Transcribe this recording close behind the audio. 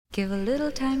Give a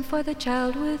little time for the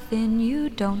child within you.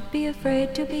 Don't be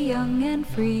afraid to be young and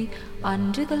free.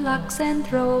 Undo the locks and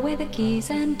throw away the keys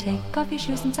and take off your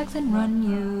shoes and socks and run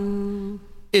you.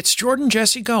 It's Jordan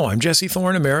Jesse Go. I'm Jesse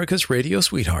Thorne, America's radio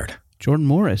sweetheart. Jordan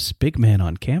Morris, big man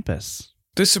on campus.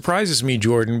 This surprises me,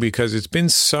 Jordan, because it's been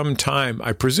some time.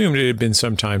 I presumed it had been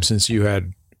some time since you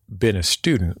had been a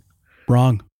student.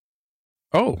 Wrong.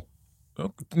 Oh.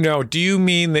 No, do you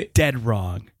mean that? Dead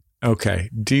wrong. Okay.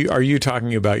 Are you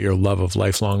talking about your love of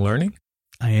lifelong learning?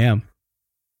 I am.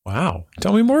 Wow.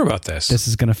 Tell me more about this. This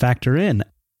is going to factor in.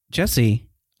 Jesse,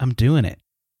 I'm doing it.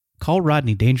 Call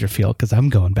Rodney Dangerfield because I'm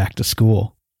going back to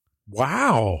school.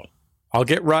 Wow. I'll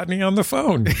get Rodney on the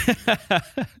phone.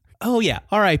 Oh, yeah.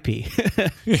 R.I.P.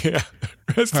 Yeah.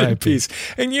 Rest in peace.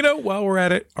 And while we're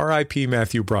at it, R.I.P.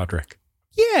 Matthew Broderick.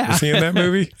 Yeah. Is he in that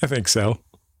movie? I think so.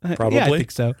 Probably. Yeah, I think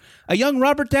so. A young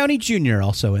Robert Downey Jr.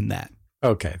 also in that.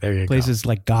 Okay, there you go. Plays his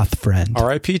goth friend.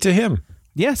 R.I.P. to him.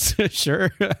 Yes, sure.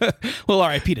 Well,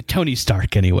 R.I.P. to Tony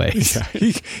Stark anyways.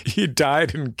 Yeah, he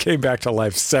died and came back to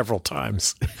life several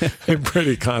times. I'm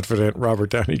pretty confident Robert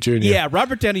Downey Jr. Yeah,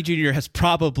 Robert Downey Jr. has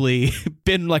probably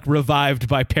been revived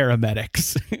by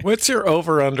paramedics. What's your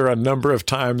over-under on number of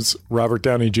times Robert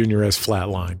Downey Jr. has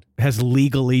flatlined? Has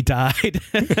legally died.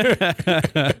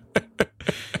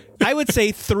 I would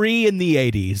say 3 in the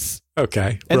 80s.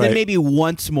 Okay. And then maybe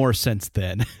once more since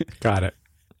then. Got it.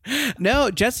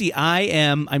 No, Jesse,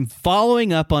 I'm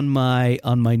following up on my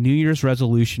New Year's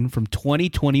resolution from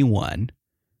 2021,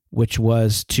 which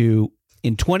was to,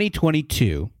 in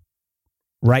 2022,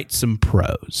 write some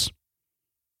prose.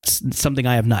 It's something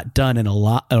I have not done in a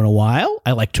while.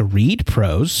 I like to read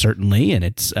prose, certainly, and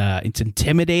it's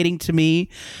intimidating to me.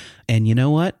 And you know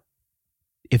what?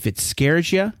 If it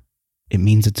scares you, it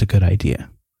means it's a good idea.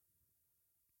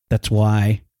 That's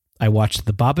why I watched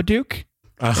The Babadook.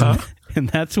 Uh-huh. And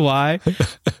that's why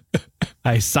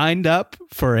I signed up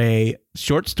for a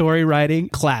short story writing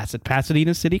class at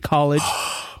Pasadena City College.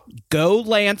 Go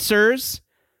Lancers.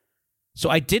 So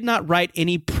I did not write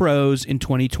any prose in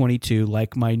 2022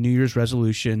 like my New Year's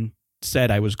resolution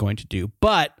said I was going to do.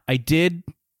 But I did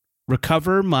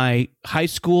recover my high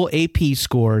school AP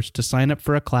scores to sign up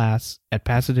for a class at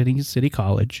Pasadena City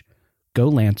College. Go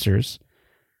Lancers.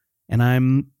 And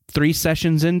I'm 3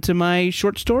 sessions into my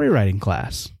short story writing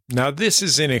class. Now, this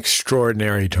is an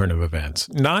extraordinary turn of events.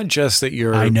 Not just that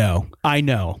you're... I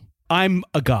know. I'm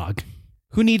agog.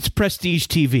 Who needs prestige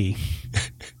TV?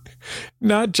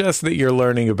 Not just that you're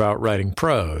learning about writing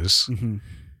prose. Mm-hmm.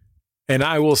 And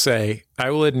I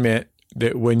will admit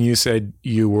that when you said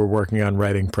you were working on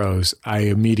writing prose, I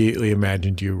immediately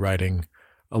imagined you writing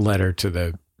a letter to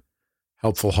the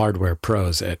Helpful Hardware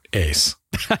pros at Ace.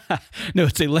 No,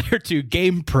 it's a letter to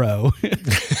Game Pro.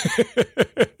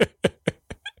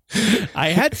 I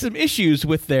had some issues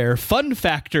with their fun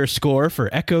factor score for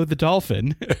Echo the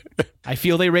Dolphin. I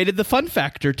feel they rated the fun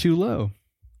factor too low.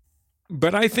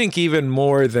 But I think even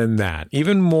more than that,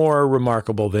 even more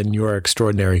remarkable than your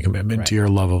extraordinary commitment to your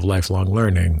love of lifelong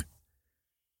learning,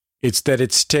 it's that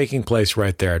it's taking place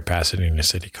right there at Pasadena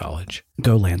City College.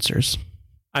 Go Lancers.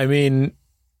 I mean,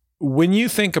 when you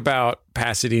think about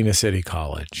Pasadena City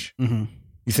College, mm-hmm.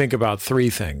 you think about 3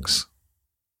 things.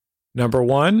 Number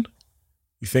 1,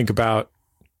 you think about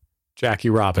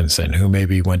Jackie Robinson, who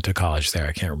maybe went to college there.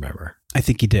 I can't remember. I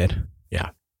think he did.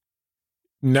 Yeah.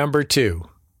 Number 2,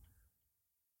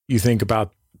 you think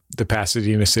about the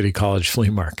Pasadena City College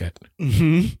flea market.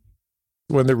 Mm-hmm.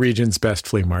 One of the region's best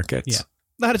flea markets. Yeah.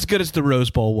 Not as good as the Rose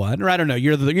Bowl one. Or I don't know.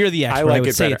 You're the expert. I like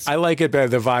it better. I like it better.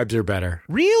 The vibes are better.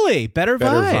 Really? Better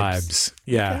vibes.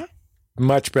 Yeah. Okay.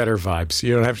 Much better vibes.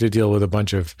 You don't have to deal with a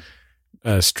bunch of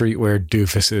streetwear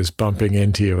doofuses bumping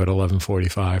into you at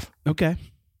 11:45. Okay.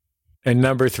 And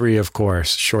number 3, of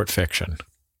course, short fiction.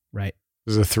 Right.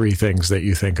 Those are 3 things that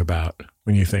you think about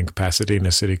when you think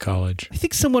Pasadena City College. I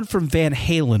think someone from Van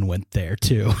Halen went there,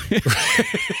 too.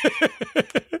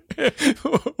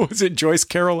 Was it Joyce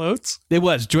Carol Oates? It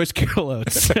was Joyce Carol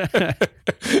Oates.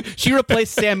 She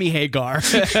replaced Sammy Hagar.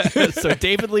 So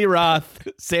David Lee Roth,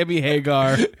 Sammy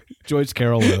Hagar, Joyce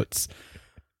Carol Oates.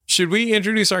 Should we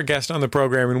introduce our guest on the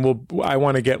program? And I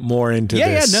want to get more into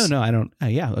this. Yeah, no, I don't.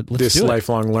 Let's this do it.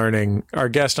 Lifelong learning. Our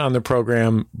guest on the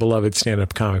program, beloved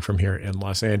stand-up comic from here in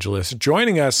Los Angeles,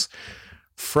 joining us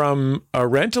from a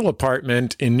rental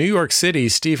apartment in New York City,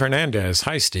 Steve Hernandez.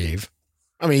 Hi, Steve.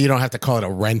 I mean, you don't have to call it a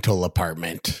rental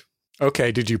apartment.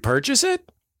 Okay, did you purchase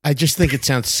it? I just think it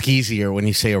sounds skeezier when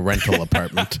you say a rental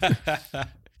apartment.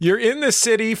 You're in the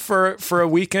city for a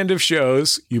weekend of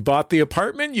shows. You bought the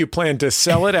apartment. You plan to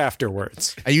sell it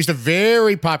afterwards. I used a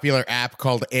very popular app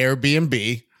called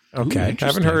Airbnb. Okay.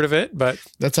 Haven't heard of it, but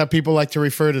That's how people like to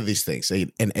refer to these things,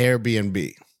 an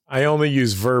Airbnb. I only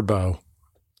use Verbo.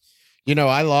 You know,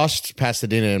 I lost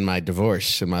Pasadena in my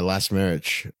divorce, in my last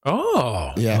marriage.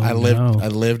 Oh. Yeah, Oh, I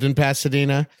lived in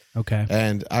Pasadena. Okay.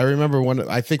 And I remember one of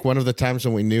the times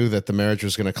when we knew that the marriage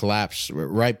was going to collapse,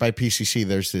 right by PCC,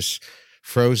 there's this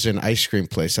frozen ice cream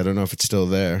place. I don't know if it's still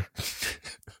there.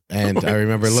 And I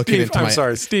remember looking Steve, into I'm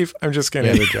sorry, Steve, I'm just going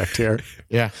to interject here.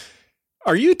 Yeah.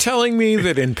 Are you telling me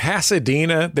that in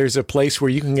Pasadena, there's a place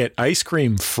where you can get ice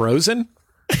cream frozen?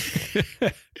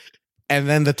 And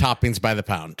then the toppings by the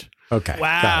pound. Okay.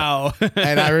 Wow.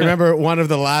 And I remember one of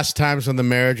the last times when the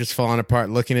marriage was falling apart,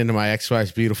 looking into my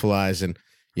ex-wife's beautiful eyes. And,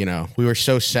 you know, we were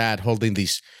so sad holding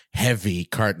these heavy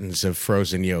cartons of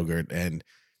frozen yogurt. And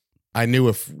I knew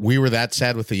if we were that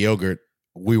sad with the yogurt,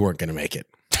 we weren't going to make it.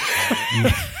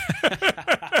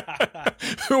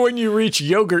 When you reach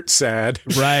yogurt sad.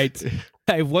 Right.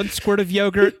 I have 1 squirt of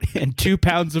yogurt and 2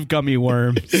 pounds of gummy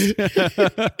worms.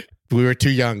 We were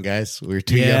too young, guys. We were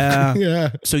too Yeah. young. Yeah.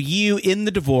 So you in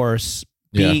the divorce,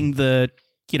 being the,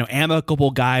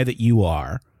 amicable guy that you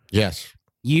are, Yes.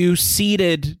 you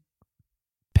seeded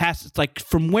past, like,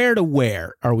 from where to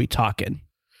where are we talking?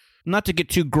 Not to get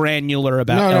too granular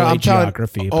about LA I'm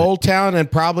geography. telling Old Town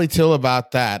and probably till about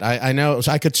that. I know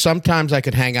so I could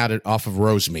hang out off of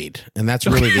Rosemead, and that's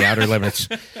really the outer limits.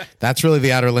 That's really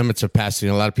the outer limits of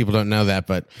Pasadena. A lot of people don't know that,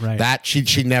 but Right. that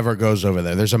she never goes over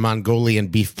there. There's a Mongolian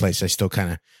beef place. I still kind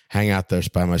of hang out there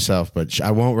by myself, but I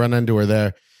won't run into her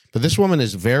there. But this woman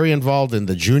is very involved in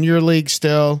the junior league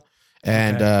still,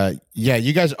 and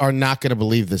you guys are not going to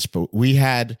believe this, but we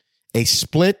had a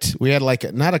split. We had like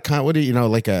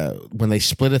when they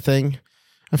split a thing,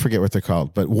 I forget what they're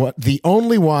called, but the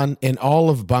only one in all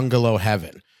of Bungalow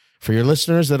Heaven. For your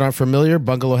listeners that aren't familiar,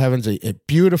 Bungalow Heaven's a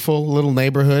beautiful little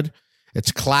neighborhood.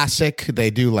 It's classic. They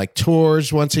do like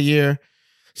tours once a year.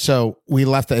 So we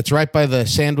left that. It's right by the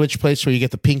sandwich place where you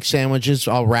get the pink sandwiches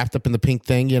all wrapped up in the pink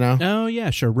thing, you know? Oh, yeah,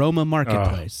 sure. Roma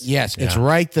Marketplace. Yes, it's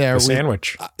right there. The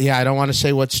sandwich. I don't want to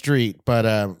say what street, but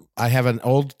I have an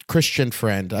old Christian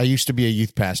friend. I used to be a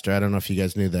youth pastor. I don't know if you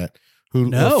guys knew that.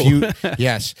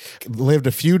 Lived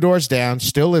a few doors down,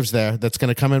 still lives there. That's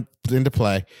going to come into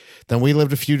play. Then we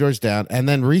lived a few doors down. And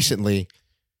then recently,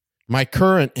 my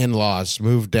current in-laws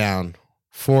moved down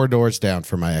 4 doors down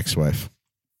from my ex-wife.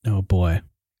 Oh, boy.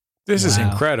 This is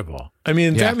incredible. I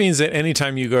mean, that means that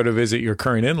anytime you go to visit your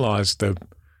current in-laws, the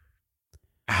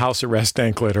house arrest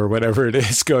anklet or whatever it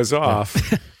is goes off.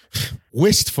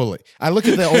 Wistfully. I look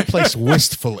at the old place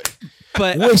wistfully.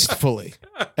 But wistfully.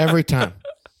 Every time.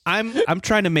 I'm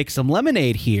trying to make some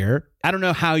lemonade here. I don't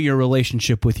know how your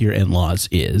relationship with your in-laws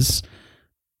is,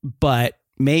 but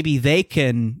maybe they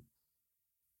can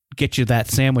get you that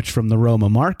sandwich from the Roma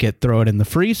Market, throw it in the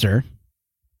freezer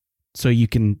so you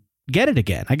can get it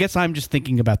again. I guess I'm just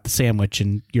thinking about the sandwich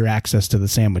and your access to the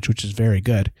sandwich, which is very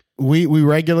good. We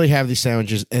regularly have these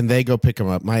sandwiches, and they go pick them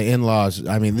up. My in-laws,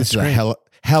 I mean, this is a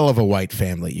hell of a white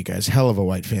family, you guys. Hell of a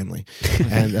white family.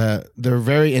 And they're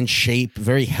very in shape,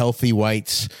 very healthy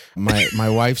whites. My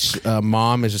wife's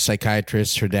mom is a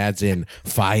psychiatrist. Her dad's in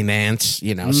finance,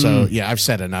 So, I've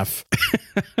said enough.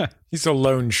 He's a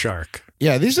loan shark.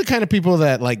 Yeah, these are the kind of people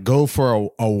that like go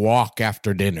for a walk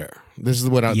after dinner. This is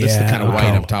this is the kind of white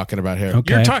I'm talking about here.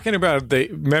 Okay. You're talking about the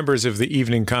members of the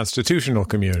evening constitutional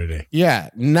community. Yeah,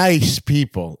 nice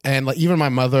people. And like even my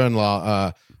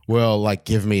mother-in-law will like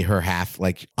give me her half.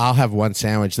 Like I'll have one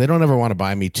sandwich. They don't ever want to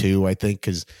buy me 2, I think,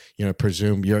 because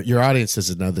presume your audience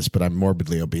doesn't know this, but I'm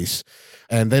morbidly obese,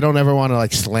 and they don't ever want to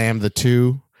like slam the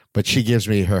 2. But she gives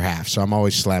me her half, so I'm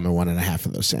always slamming 1.5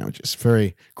 of those sandwiches.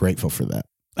 Very grateful for that.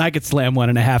 I could slam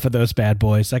 1.5 of those bad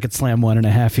boys. I could slam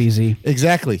 1.5 easy.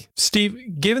 Exactly.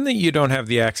 Steve, given that you don't have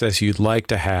the access you'd like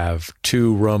to have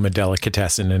to Roma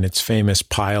Delicatessen and its famous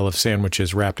pile of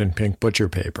sandwiches wrapped in pink butcher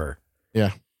paper.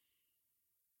 Yeah.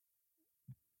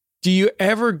 Do you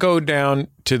ever go down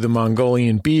to the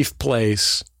Mongolian beef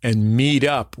place and meet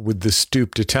up with the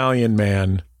stooped Italian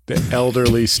man, the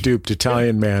elderly stooped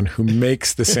Italian man who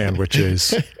makes the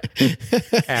sandwiches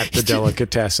at the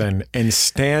delicatessen and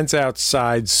stands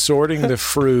outside sorting the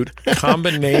fruit,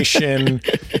 combination,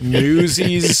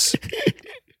 Newsies,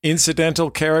 incidental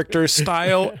character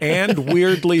style, and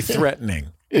weirdly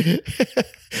threatening?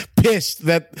 Pissed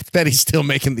that he's still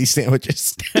making these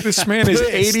sandwiches. This man is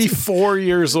 84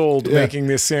 years old making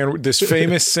this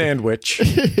famous sandwich.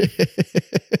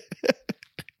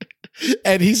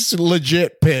 And he's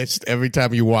legit pissed every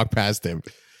time you walk past him.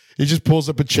 He just pulls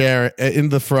up a chair in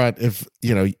the front. If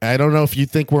I don't know if you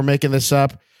think we're making this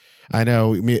up. I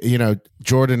know,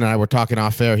 Jordan and I were talking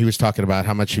off air. He was talking about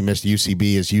how much he missed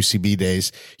UCB, his UCB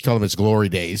days. He called them his glory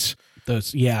days.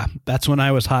 That's when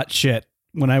I was hot shit.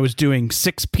 When I was doing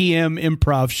 6 p.m.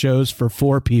 improv shows for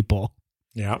 4 people.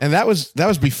 Yeah. And that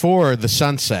was before the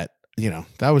sunset.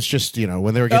 That was just,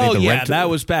 when they were getting the rent. That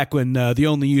was back when the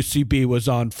only UCB was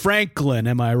on Franklin,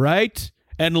 am I right?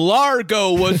 And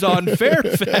Largo was on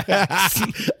Fairfax.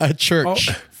 A church.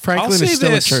 Franklin is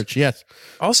still a church, yes.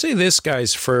 I'll say this,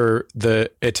 guys, for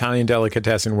the Italian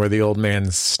delicatessen where the old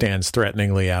man stands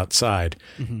threateningly outside.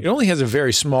 It only has a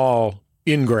very small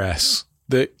ingress.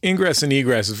 The ingress and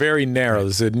egress is very narrow.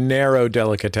 It's a narrow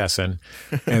delicatessen.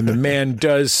 And the man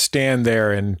does stand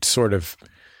there and sort of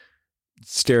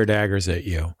stare daggers at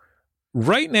you.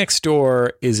 Right next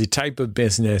door is a type of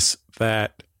business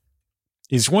that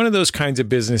is one of those kinds of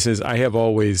businesses I have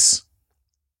always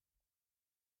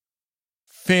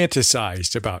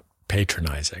fantasized about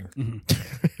patronizing.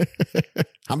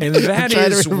 And that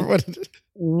is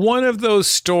one of those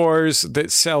stores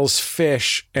that sells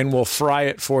fish and will fry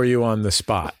it for you on the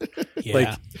spot.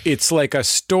 Yeah. It's like a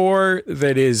store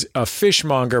that is a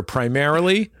fishmonger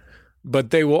primarily, but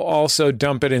they will also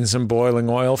dump it in some boiling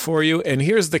oil for you. And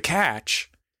here's the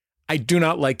catch. I do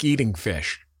not like eating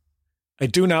fish. I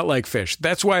do not like fish.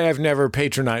 That's why I've never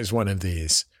patronized one of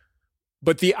these.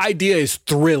 But the idea is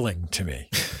thrilling to me.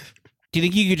 Do you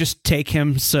think you could just take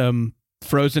him some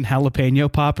frozen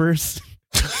jalapeno poppers?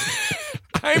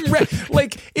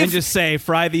 And just say,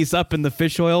 fry these up in the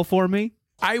fish oil for me?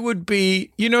 I would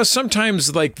be,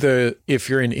 sometimes like if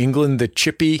you're in England, the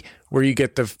chippy where you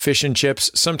get the fish and chips,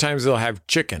 sometimes they'll have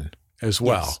chicken as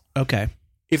well. Yes. Okay.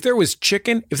 If there was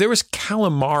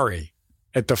calamari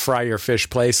at the fry your fish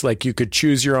place, like you could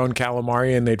choose your own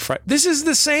calamari and they'd fry. This is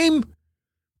the same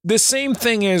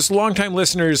thing as longtime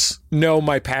listeners know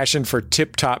my passion for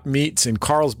Tip Top Meats in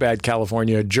Carlsbad,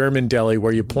 California, a German deli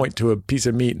where you point to a piece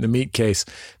of meat in the meat case,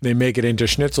 and they make it into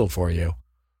schnitzel for you.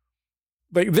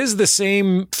 Like, this is the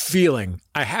same feeling.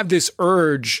 I have this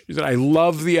urge that I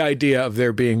love the idea of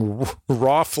there being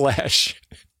raw flesh,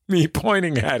 me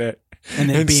pointing at it,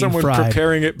 and someone fried.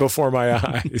 preparing it before my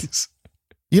eyes.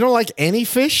 You don't like any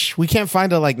fish? We can't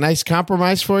find a nice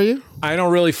compromise for you? I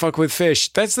don't really fuck with fish.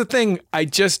 That's the thing. I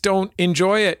just don't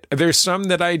enjoy it. There's some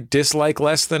that I dislike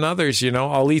less than others.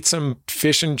 I'll eat some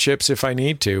fish and chips if I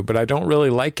need to, but I don't really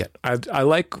like it. I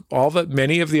like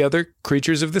many of the other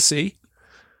creatures of the sea,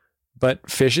 but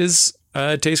fishes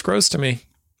taste gross to me.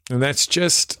 And it's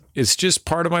just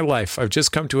part of my life. I've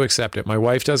just come to accept it. My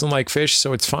wife doesn't like fish,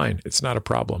 so it's fine. It's not a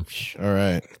problem. All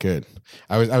right, good.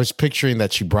 I was picturing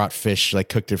that she brought fish,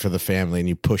 cooked it for the family, and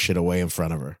you push it away in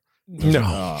front of her.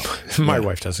 No, my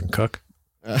wife doesn't cook.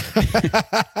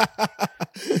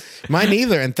 Mine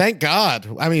either, and thank God.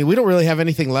 I mean, we don't really have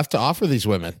anything left to offer these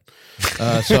women.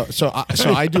 So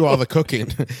I do all the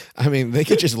cooking. I mean, they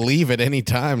could just leave at any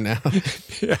time now.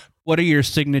 Yeah. What are your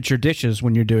signature dishes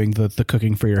when you're doing the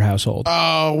cooking for your household?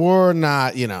 Oh, we're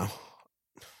not, your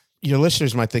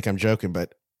listeners might think I'm joking,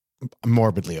 but I'm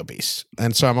morbidly obese.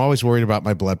 And so I'm always worried about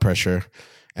my blood pressure.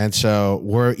 And so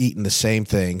we're eating the same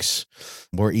things.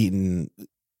 We're eating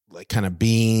kind of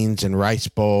beans and rice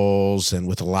bowls and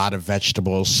with a lot of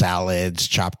vegetables, salads,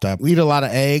 chopped up. We eat a lot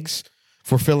of eggs.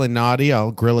 If we're feeling naughty,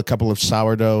 I'll grill a couple of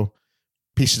sourdough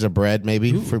pieces of bread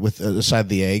maybe with aside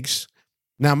the eggs.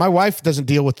 Now, my wife doesn't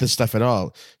deal with this stuff at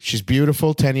all. She's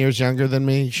beautiful, 10 years younger than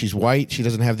me. She's white. She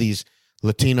doesn't have these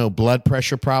Latino blood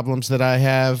pressure problems that I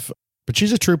have. But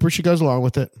she's a trooper. She goes along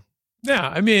with it. Yeah,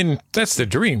 I mean, that's the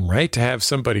dream, right? To have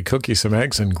somebody cook you some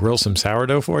eggs and grill some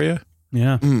sourdough for you.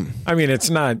 Yeah. I mean, it's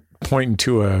not pointing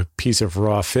to a piece of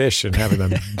raw fish and having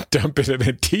them dump it in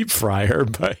a deep fryer,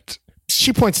 but...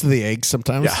 She points to the eggs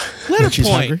sometimes. Yeah. Let her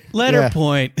point. Hungry. Let her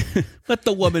point. Let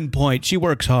the woman point. She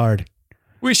works hard.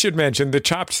 We should mention the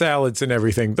chopped salads and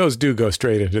everything. Those do go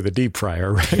straight into the deep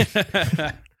fryer, right?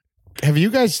 Have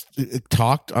you guys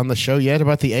talked on the show yet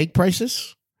about the egg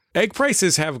prices? Egg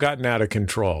prices have gotten out of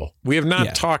control. We have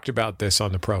not talked about this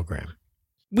on the program.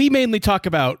 We mainly talk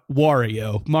about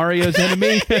Wario, Mario's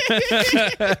enemy.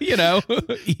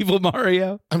 Evil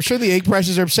Mario. I'm sure the egg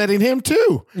prices are upsetting him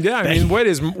too. Yeah, I mean, what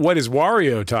is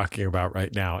Wario talking about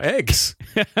right now? Eggs.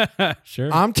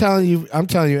 Sure. I'm telling you,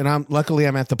 and luckily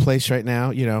I'm at the place right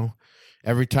now.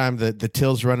 Every time the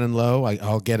till's running low,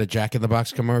 I'll get a Jack in the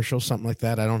Box commercial, something like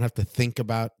that. I don't have to think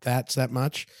about that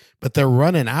much. But they're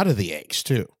running out of the eggs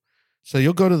too. So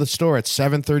you'll go to the store at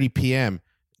 7:30 p.m.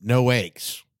 No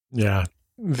eggs. Yeah.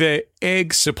 The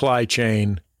egg supply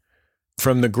chain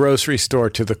from the grocery store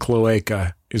to the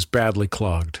cloaca is badly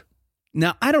clogged.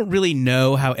 Now, I don't really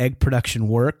know how egg production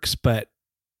works, but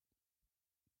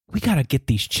we got to get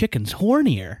these chickens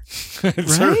hornier.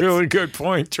 It's right? a really good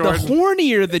point, The Jordan.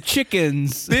 hornier the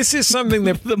chickens, This is something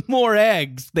that the more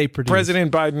eggs they produce.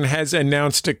 President Biden has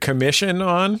announced a commission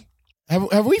on.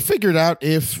 Have we figured out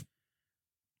if?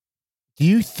 Do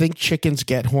you think chickens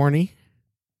get horny?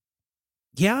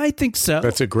 Yeah, I think so.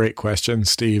 That's a great question,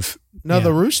 Steve. No, Yeah.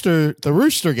 the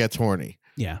rooster gets horny,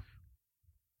 Yeah.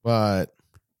 but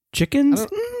Chickens?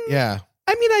 yeah.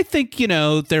 I mean, I think,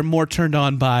 they're more turned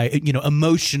on by,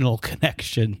 emotional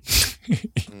connection.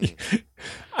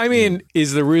 I mean,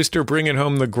 is the rooster bringing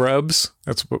home the grubs?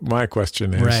 That's what my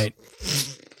question is. Right.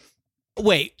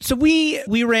 Wait, so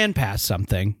we ran past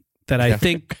something that I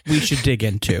think we should dig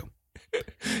into.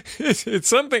 It's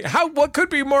something. What could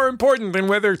be more important than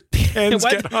whether hens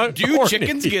get horny? Do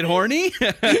chickens get horny?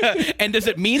 And does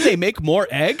it mean they make more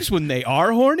eggs when they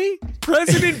are horny?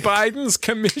 President Biden's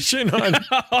commission on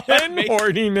hen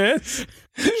horniness.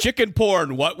 Chicken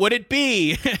porn, what would it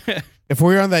be? If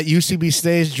we were on that UCB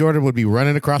stage, Jordan would be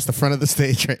running across the front of the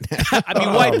stage right now. I'd be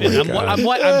wiping.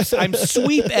 my I'm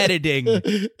sweep editing.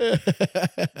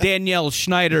 Danielle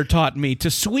Schneider taught me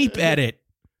to sweep edit.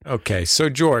 Okay, so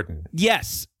Jordan.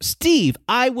 Yes, Steve,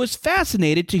 I was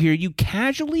fascinated to hear you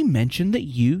casually mention that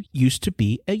you used to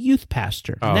be a youth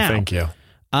pastor. Oh, now, thank you.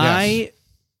 I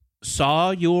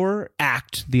saw your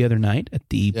act the other night at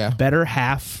the Better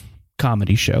Half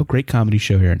comedy show, great comedy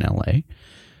show here in LA.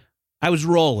 I was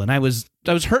rolling. I was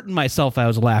hurting myself. I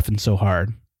was laughing so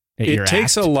hard at your It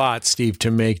takes act. a lot, Steve,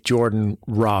 to make Jordan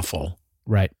raffle.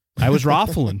 Right. I was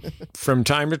raffling. From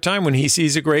time to time, when he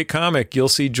sees a great comic, you'll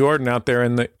see Jordan out there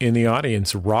in the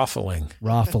audience raffling.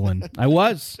 I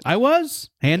was.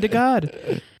 Hand to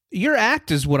God. Your act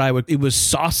is what it was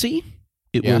saucy.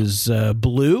 It was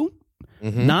blue.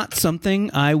 Mm-hmm. Not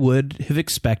something I would have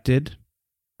expected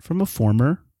from a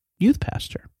former youth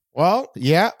pastor. Well,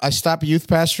 yeah, I stopped youth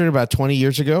pastoring about 20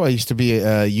 years ago. I used to be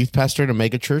a youth pastor in a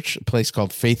mega church, a place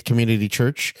called Faith Community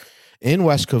Church in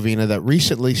West Covina that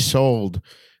recently sold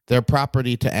their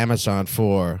property to Amazon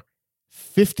for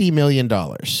 $50 million.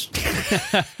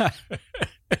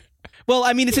 Well,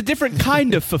 I mean, it's a different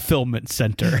kind of fulfillment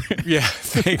center. Yeah,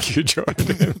 thank you,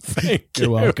 Jordan. Thank you. You're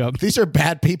welcome. These are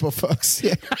bad people, folks.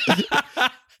 Yeah.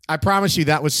 I promise you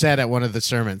that was said at one of the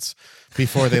sermons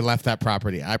before they left that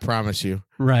property. I promise you.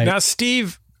 Right. Now,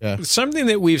 Steve, something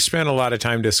that we've spent a lot of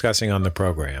time discussing on the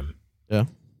program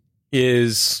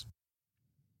is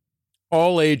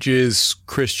all ages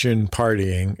Christian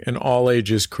partying and all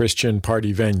ages Christian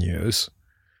party venues.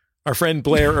 Our friend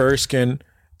Blair Erskine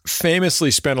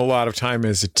famously spent a lot of time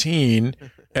as a teen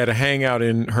at a hangout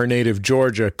in her native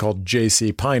Georgia called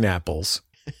JC Pineapples.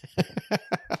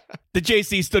 The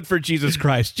JC stood for Jesus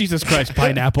Christ. Jesus Christ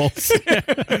Pineapples.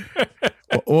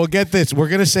 Well, get this. We're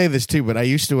going to say this too, but I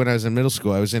used to, when I was in middle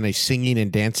school, I was in a singing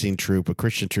and dancing troupe, a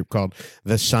Christian troupe called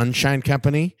the Sunshine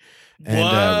Company. And,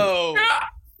 Whoa.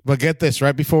 But get this,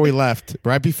 right before we left,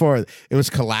 right before it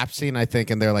was collapsing, I think,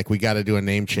 and they're like, we got to do a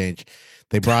name change.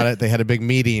 They brought it. They had a big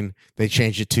meeting. They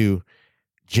changed it to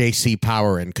JC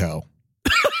Power and Co.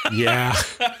 Yeah.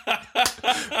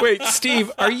 Wait,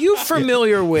 Steve, are you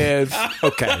familiar with...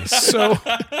 Okay, so...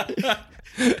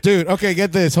 Dude, okay,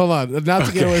 get this. Hold on. Not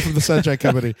to get away from the Sunshine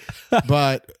Company,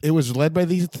 but it was led by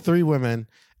these three women.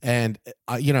 And,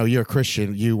 you're a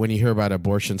Christian. When you hear about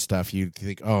abortion stuff, you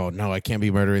think, oh, no, I can't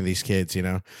be murdering these kids,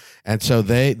 And so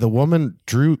the woman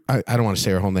drew, I don't want to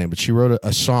say her whole name, but she wrote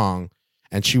a song,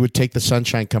 and she would take the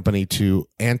Sunshine Company to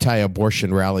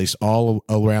anti-abortion rallies all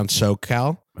around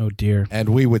SoCal. Oh, dear. And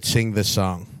we would sing this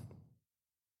song.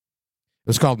 It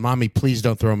was called Mommy, Please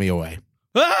Don't Throw Me Away.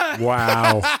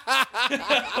 Wow.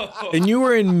 And you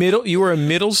were a middle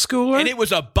schooler? And it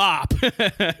was a bop.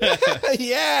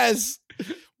 Yes.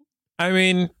 I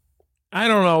mean, I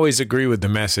don't always agree with the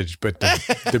message, but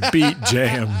the beat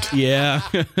jammed. Yeah.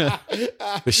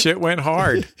 The shit went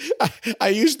hard. I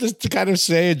used to kind of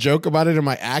say a joke about it in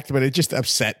my act, but it just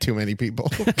upset too many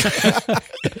people.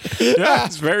 Yeah,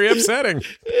 it's very upsetting.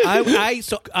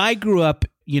 I grew up,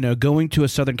 going to a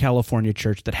Southern California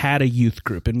church that had a youth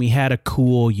group, and we had a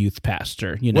cool youth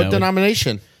pastor. What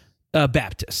denomination?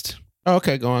 Baptist. Oh,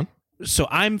 okay, go on. So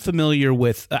I'm familiar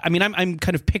with. I'm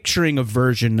kind of picturing a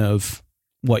version of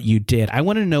what you did. I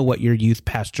want to know what your youth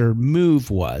pastor move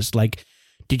was. Like,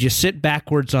 did you sit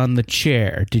backwards on the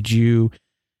chair? Did you,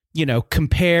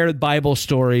 compare Bible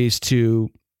stories to,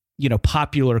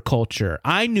 popular culture?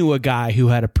 I knew a guy who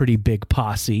had a pretty big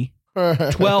posse.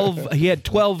 12. He had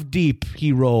 12 deep.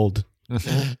 He rolled. Was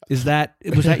that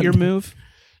your move?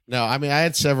 No, I mean, I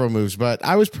had several moves, but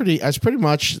I was pretty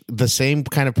much the same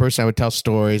kind of person. I would tell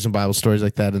stories and Bible stories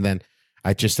like that, and then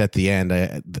I just at the end,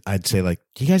 I'd say like,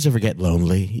 "Do you guys ever get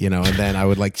lonely?" And then I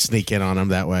would like sneak in on them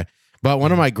that way. But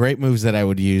one of my great moves that I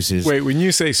would use is wait. When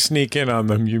you say sneak in on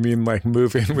them, you mean like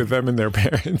move in with them and their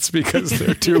parents because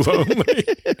they're too lonely?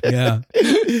 Yeah.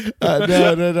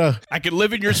 no. I could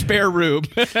live in your spare room.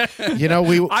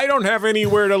 I don't have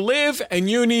anywhere to live, and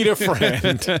you need a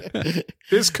friend.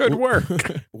 This could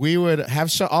work. We would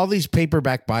have all these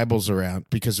paperback Bibles around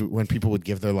because when people would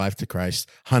give their life to Christ,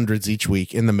 hundreds each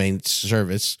week in the main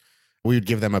service, we would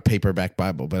give them a paperback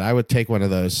Bible. But I would take one of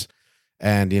those.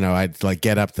 And, I'd like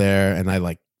get up there and I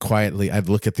like quietly, I'd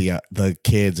look at the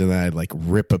kids and then I'd like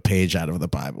rip a page out of the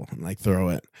Bible and like throw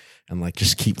it and like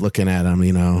just keep looking at them,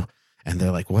 and they're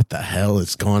like, "What the hell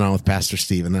is going on with Pastor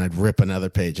Steve?" And then I'd rip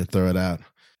another page and throw it out.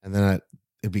 And then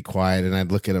it'd be quiet and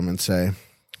I'd look at them and say,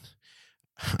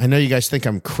 "I know you guys think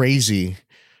I'm crazy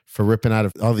for ripping out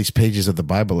of all these pages of the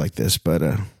Bible like this, but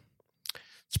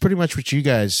it's pretty much what you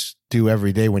guys do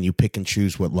every day when you pick and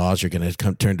choose what laws you're going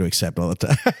to turn to accept all the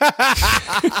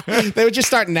time." They would just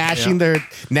start gnashing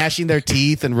their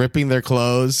teeth and ripping their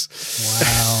clothes.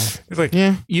 Wow. It's like,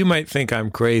 you might think I'm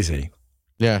crazy.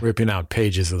 Yeah. Ripping out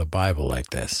pages of the Bible like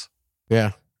this.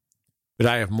 Yeah. But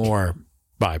I have more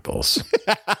Bibles.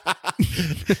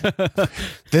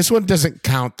 This one doesn't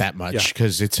count that much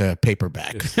because it's a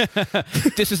paperback.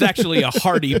 This is actually a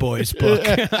Hardy Boys book.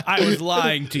 I was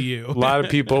lying to you. A lot of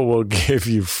people will give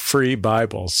you free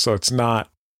Bibles, so it's not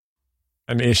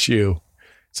an issue.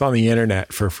 It's on the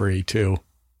internet for free too.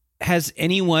 Has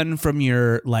anyone from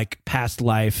your like past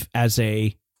life as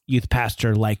a youth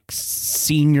pastor like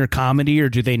seen your comedy, or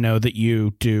do they know that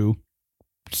you do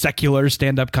secular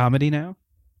stand-up comedy now?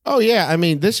 Oh yeah, I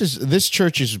mean this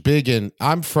church is big, and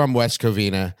I'm from West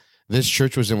Covina. This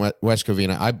church was in West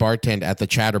Covina. I bartend at the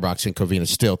Chatterbox in Covina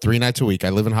still 3 nights a week. I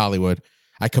live in Hollywood.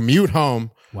 I commute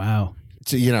home. Wow.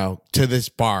 To this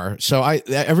bar, so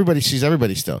everybody sees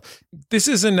everybody still. This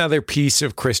is another piece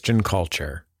of Christian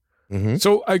culture. Mm-hmm.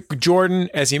 So Jordan,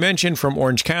 as he mentioned, from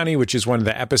Orange County, which is one of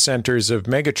the epicenters of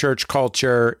megachurch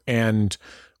culture, and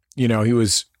he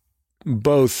was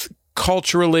both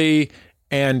culturally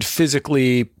and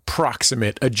physically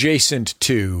proximate, adjacent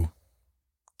to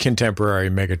contemporary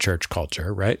megachurch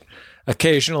culture, right?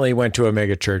 Occasionally went to a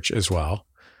megachurch as well.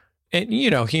 And,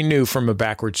 he knew from a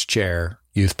backwards chair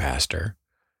youth pastor.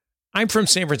 I'm from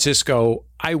San Francisco.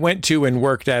 I went to and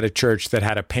worked at a church that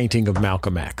had a painting of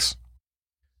Malcolm X.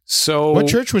 So what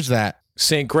church was that?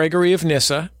 St. Gregory of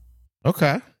Nyssa.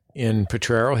 Okay. In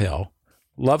Potrero Hill.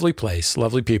 Lovely place,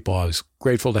 lovely people. I was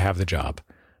grateful to have the job.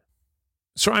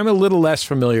 So I'm a little less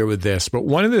familiar with this, but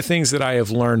one of the things that I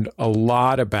have learned a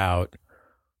lot about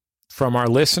from our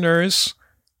listeners,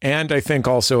 and I think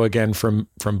also again from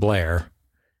Blair,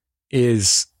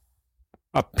 is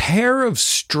a pair of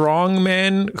strong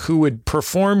men who would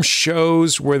perform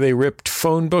shows where they ripped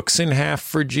phone books in half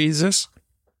for Jesus.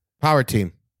 Power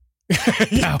Team. There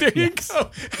you go.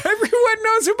 Everyone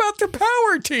knows about the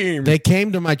Power Team. They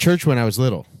came to my church when I was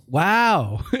little.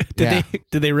 Wow. Did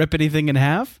they rip anything in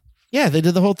half? Yeah, they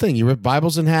did the whole thing. You rip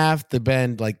Bibles in half. They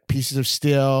bend like pieces of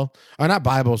steel, or not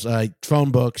Bibles,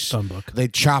 phone books. Phone book. They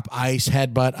chop ice,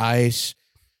 headbutt ice.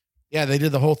 Yeah, they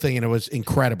did the whole thing, and it was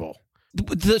incredible.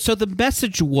 So the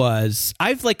message was,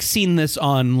 I've like seen this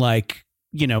on like,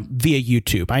 via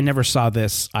YouTube. I never saw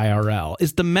this IRL.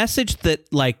 Is the message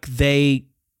that like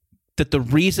that the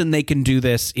reason they can do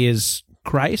this is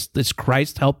Christ? Does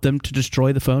Christ help them to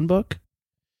destroy the phone book?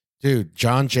 Dude,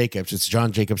 John Jacobs. It's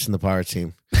John Jacobs in the Power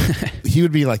Team. He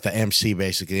would be like the MC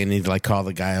basically, and he'd like call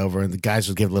the guy over, and the guys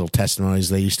would give little testimonies.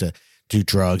 They used to do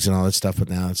drugs and all that stuff,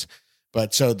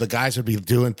 but so the guys would be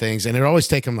doing things, and it'd always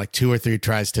take them like 2 or 3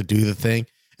 tries to do the thing,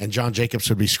 and John Jacobs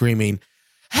would be screaming,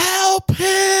 "Help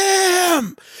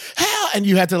him! Help!" And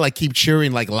you had to like keep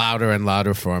cheering like louder and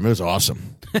louder for him. It was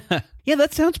awesome. Yeah,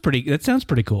 that sounds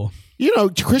pretty cool.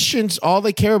 Christians, all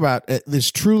they care about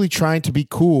is truly trying to be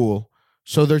cool.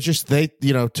 So they're just,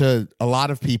 to a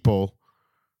lot of people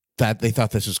that they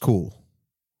thought this was cool.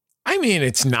 I mean,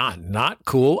 it's not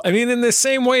cool. I mean, in the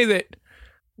same way that,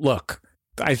 look,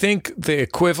 I think the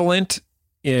equivalent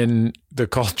in the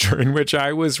culture in which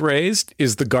I was raised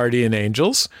is the Guardian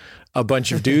Angels, a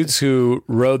bunch of dudes who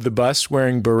rode the bus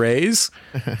wearing berets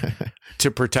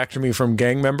to protect me from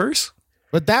gang members.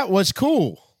 But that was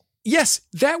cool. Yes,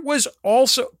 that was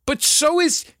also, but so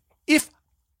is,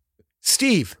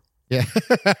 Steve, yeah.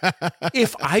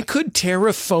 if I could tear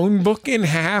a phone book in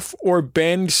half or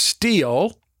bend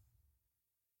steel,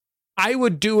 I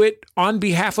would do it on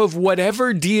behalf of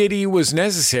whatever deity was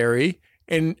necessary,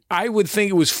 and I would think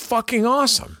it was fucking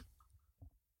awesome.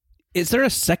 Is there a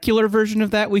secular version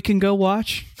of that we can go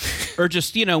watch? Or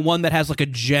just, one that has like a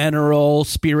general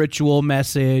spiritual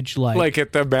message. Like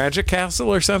at the Magic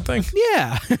Castle or something?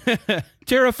 Yeah.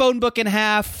 Tear a phone book in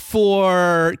half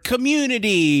for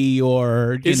community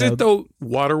or, Is it the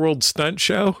Waterworld stunt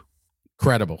show?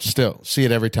 Incredible. Still, see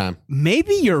it every time.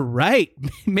 Maybe you're right.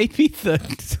 Maybe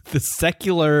the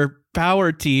secular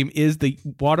power team is the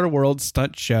Waterworld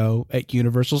stunt show at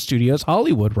Universal Studios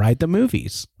Hollywood. Ride the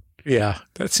movies. Yeah,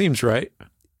 that seems right.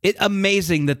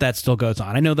 Amazing that still goes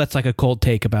on. I know that's like a cold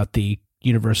take about the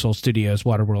Universal Studios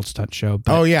Waterworld stunt show.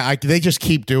 But oh, yeah. They just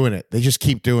keep doing it.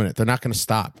 They're not going to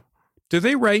stop. Do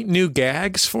they write new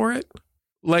gags for it?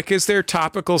 Like, is there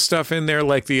topical stuff in there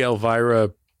like the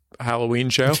Elvira Halloween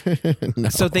show? No.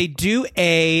 So they do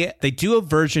a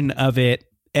version of it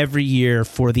every year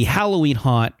for the Halloween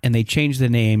haunt, and they change the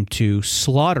name to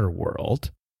Slaughter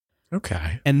World.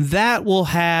 Okay. And that will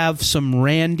have some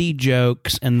randy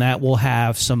jokes, and that will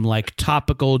have some like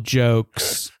topical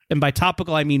jokes. And by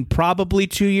topical, I mean probably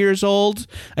 2 years old.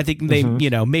 I think they,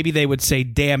 maybe they would say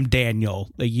 "Damn Daniel"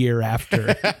 a year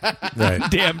after. Right.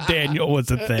 Damn Daniel was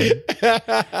a thing.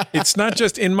 It's not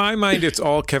just, in my mind, it's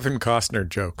all Kevin Costner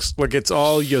jokes. Like, it's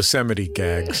all Yosemite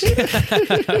gags.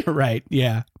 Right.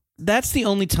 Yeah. That's the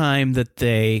only time that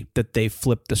they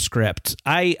flip the script.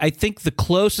 I think the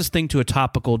closest thing to a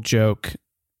topical joke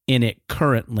in it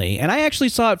currently, and I actually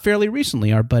saw it fairly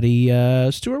recently. Our buddy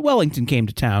Stuart Wellington came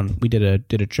to town. We did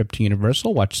a trip to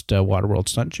Universal, watched Waterworld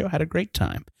stunt show, had a great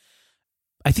time.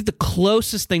 I think the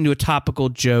closest thing to a topical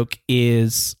joke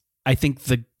is, I think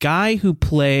the guy who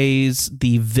plays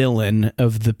the villain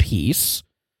of the piece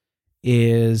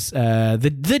is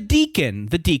the deacon,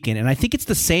 and I think it's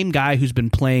the same guy who's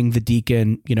been playing the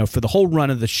deacon, for the whole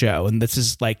run of the show, and this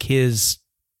is like his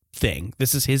thing.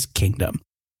 This is his kingdom.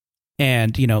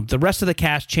 And, the rest of the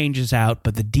cast changes out,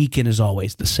 but the deacon is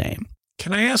always the same.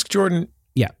 Can I ask, Jordan?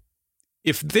 Yeah.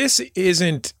 If this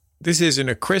isn't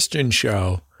a Christian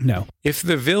show. No. If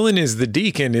the villain is the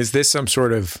deacon, is this some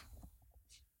sort of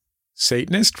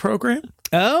Satanist program?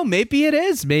 Oh, maybe it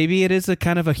is. Maybe it is a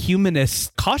kind of a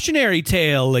humanist cautionary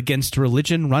tale against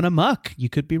religion run amok. You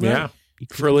could be right. Yeah.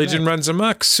 If religion runs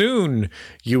amok, soon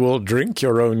you will drink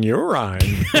your own urine.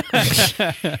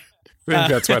 I think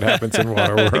that's what happens in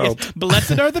Waterworld.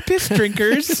 Blessed are the piss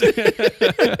drinkers,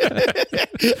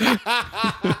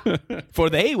 for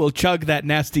they will chug that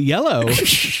nasty yellow.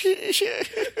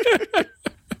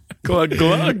 Glug,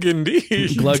 glug,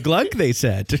 indeed. Glug, glug, they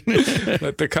said.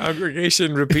 Let the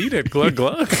congregation repeat it. Glug,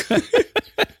 glug.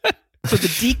 So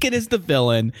the deacon is the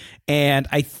villain, and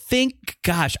I think,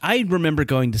 gosh, I remember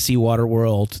going to see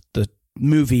Waterworld, the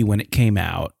movie, when it came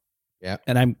out. Yeah.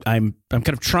 And I'm kind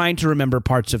of trying to remember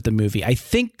parts of the movie. I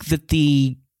think that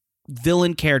the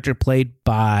villain character played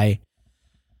by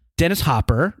Dennis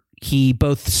Hopper, he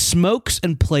both smokes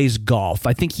and plays golf.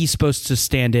 I think he's supposed to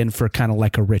stand in for kind of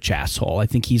like a rich asshole. I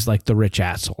think he's like the rich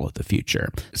asshole of the future.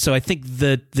 So I think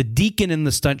the deacon in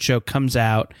the stunt show comes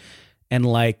out and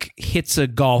like hits a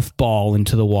golf ball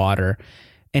into the water,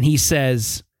 and he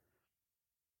says,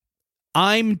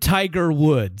 "I'm Tiger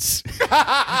Woods."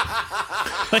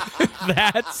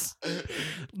 That's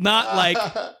not like,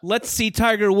 let's see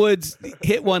Tiger Woods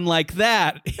hit one like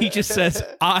that. He just says,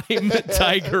 "I'm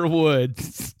Tiger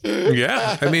Woods."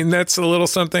 Yeah. I mean, that's a little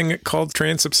something called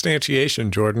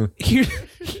transubstantiation, Jordan.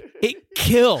 It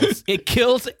kills. It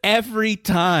kills every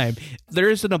time.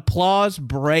 There's an applause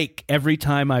break every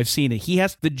time I've seen it.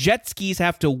 The jet skis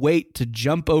have to wait to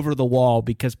jump over the wall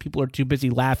because people are too busy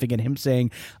laughing at him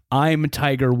saying, "I'm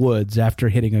Tiger Woods," after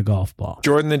hitting a golf ball.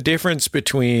 Jordan, the difference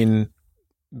between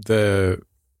the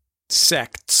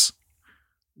sects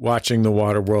watching the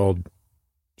Waterworld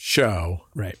show,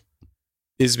 right,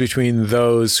 is between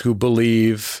those who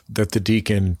believe that the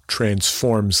deacon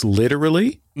transforms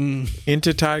literally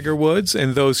into Tiger Woods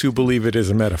and those who believe it is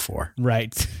a metaphor.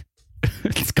 Right.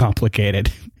 It's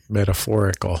complicated.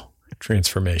 Metaphorical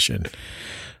transformation.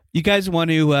 You guys want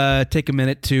to take a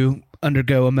minute to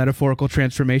undergo a metaphorical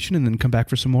transformation and then come back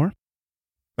for some more?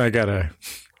 I gotta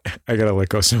let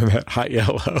go some of that hot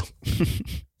yellow.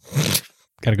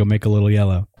 Gotta go make a little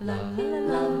yellow.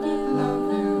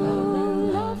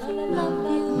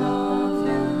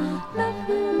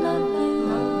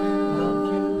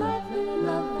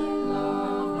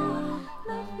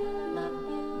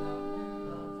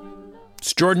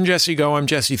 It's Jordan Jesse Go. I'm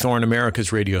Jesse Thorne,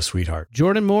 America's radio sweetheart.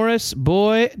 Jordan Morris,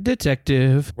 boy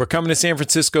detective. We're coming to San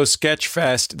Francisco Sketch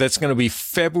Fest. That's going to be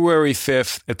February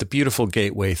 5th at the beautiful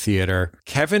Gateway Theater.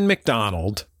 Kevin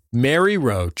McDonald, Mary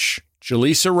Roach,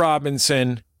 Jaleesa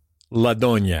Robinson, La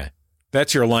Doña.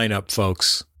 That's your lineup,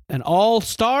 folks. An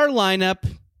all-star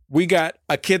lineup. We got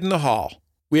a kid in the hall.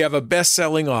 We have a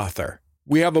best-selling author.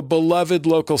 We have a beloved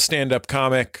local stand-up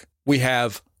comic. We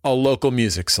have a local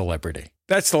music celebrity.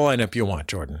 That's the lineup you want,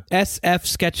 Jordan.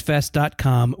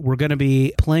 sfsketchfest.com. We're going to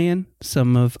be playing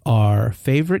some of our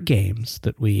favorite games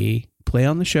that we play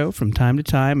on the show from time to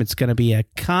time. It's going to be a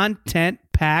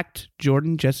content-packed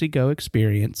Jordan Jesse Go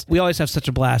experience. We always have such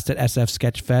a blast at SF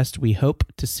Sketchfest. We hope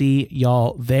to see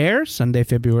y'all there Sunday,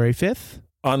 February 5th.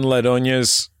 On La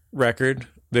Doña's record,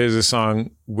 there's a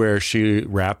song where she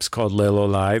raps called Lelo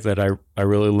Lai that I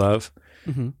really love.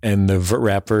 Mm-hmm. And the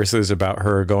rap verse is about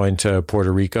her going to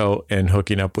Puerto Rico and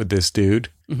hooking up with this dude.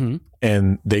 Mm-hmm.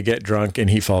 And they get drunk and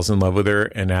he falls in love with her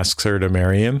and asks her to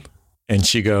marry him. And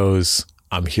she goes,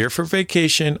 I'm here for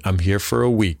vacation. I'm here for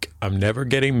a week. I'm never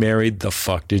getting married. The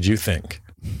fuck did you think?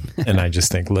 And I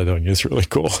just think La Doña's really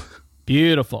cool.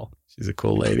 Beautiful. She's a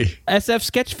cool lady.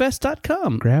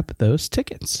 sfsketchfest.com. Grab those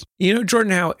tickets. You know,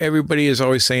 Jordan, how everybody is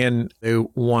always saying they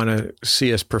want to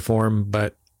see us perform,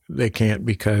 but they can't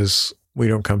because we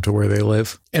don't come to where they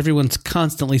live. Everyone's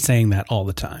constantly saying that all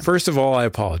the time. First of all, I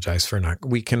apologize for not.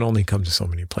 We can only come to so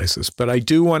many places. But I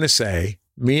do want to say,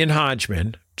 me and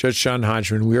Hodgman, Judge John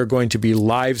Hodgman, we are going to be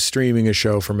live streaming a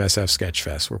show from SF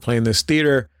Sketchfest. We're playing this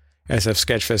theater. SF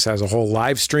Sketchfest has a whole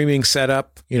live streaming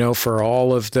setup, you know, for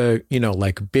all of the, you know,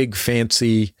 like big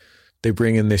fancy, they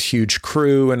bring in this huge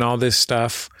crew and all this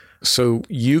stuff. So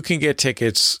you can get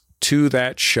tickets to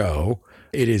that show.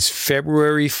 It is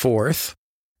February 4th.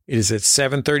 It is at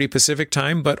 7:30 Pacific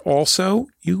time, but also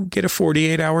you get a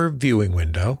 48-hour viewing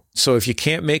window. So if you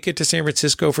can't make it to San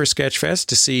Francisco for Sketchfest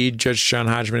to see Judge John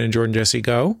Hodgman and Jordan Jesse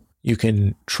Go, you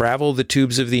can travel the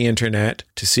tubes of the internet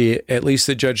to see at least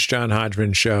the Judge John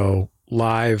Hodgman show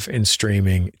live and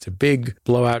streaming. It's a big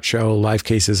blowout show, live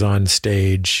cases on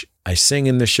stage. I sing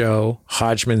in the show.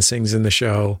 Hodgman sings in the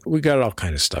show. We got all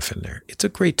kind of stuff in there. It's a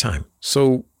great time.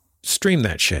 So stream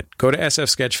that shit. Go to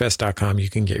sfsketchfest.com. You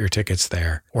can get your tickets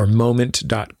there, or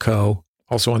moment.co,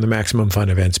 also on the Maximum Fun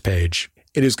events page.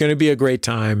 It is going to be a great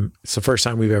time. It's the first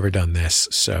time we've ever done this.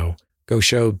 So go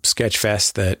show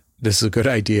Sketchfest that this is a good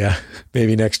idea.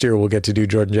 Maybe next year we'll get to do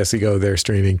Jordan Jesse Go there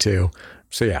streaming too.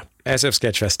 So yeah,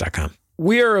 sfsketchfest.com.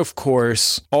 We are, of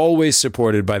course, always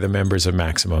supported by the members of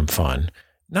Maximum Fun.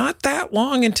 Not that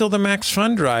long until the Max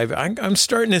Fun Drive. I'm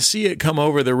starting to see it come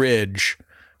over the ridge.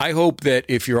 I hope that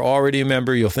if you're already a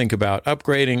member, you'll think about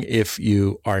upgrading. If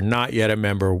you are not yet a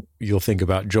member, you'll think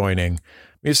about joining.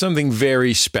 We have something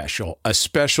very special, a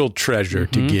special treasure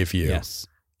to give you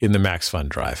in the Max Fun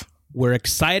Drive. We're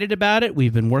excited about it.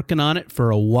 We've been working on it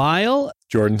for a while.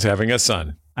 Jordan's having a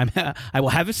son. I will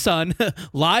have a son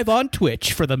live on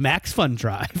Twitch for the Max Fun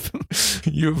Drive.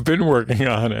 You've been working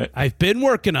on it. I've been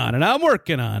working on it. I'm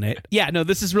working on it. Yeah, no,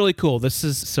 this is really cool. This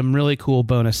is some really cool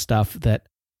bonus stuff that.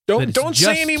 Don't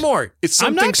say any more. It's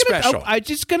something special.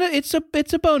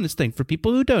 It's a bonus thing for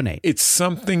people who donate. It's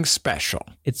something special.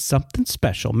 It's something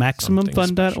special.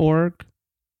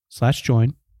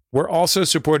 MaximumFun.org/join. We're also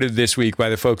supported this week by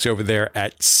the folks over there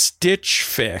at Stitch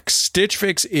Fix. Stitch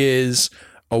Fix is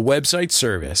a website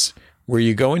service where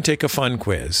you go and take a fun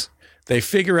quiz. They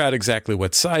figure out exactly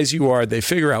what size you are. They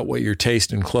figure out what your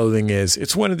taste in clothing is.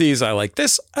 It's one of these, I like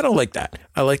this, I don't like that.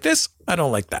 I like this, I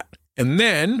don't like that. And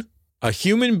then a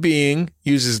human being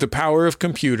uses the power of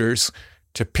computers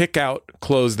to pick out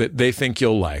clothes that they think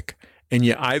you'll like. And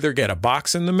you either get a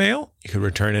box in the mail, you can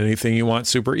return anything you want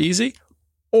super easy,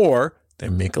 or they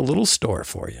make a little store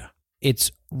for you.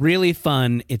 It's really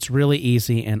fun. It's really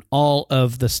easy. And all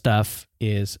of the stuff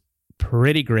is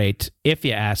pretty great, if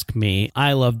you ask me.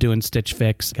 I love doing Stitch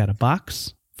Fix. Got a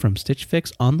box from Stitch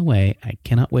Fix on the way. I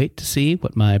cannot wait to see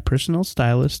what my personal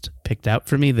stylist picked out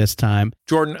for me this time.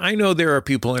 Jordan, I know there are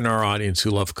people in our audience who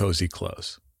love cozy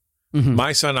clothes. Mm-hmm.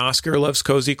 My son Oscar loves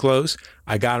cozy clothes.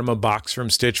 I got him a box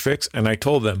from Stitch Fix, and I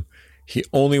told him he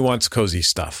only wants cozy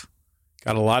stuff.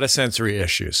 Got a lot of sensory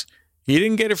issues. He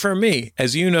didn't get it from me.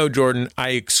 As you know, Jordan, I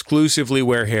exclusively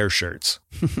wear hair shirts.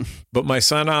 But my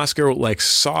son Oscar likes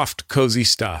soft, cozy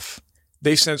stuff.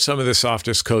 They sent some of the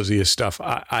softest, coziest stuff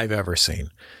I've ever seen.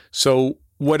 So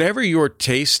whatever your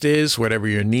taste is, whatever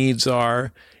your needs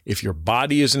are, if your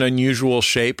body is an unusual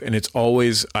shape and it's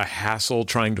always a hassle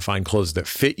trying to find clothes that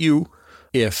fit you,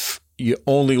 if you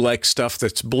only like stuff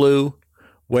that's blue,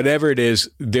 whatever it is,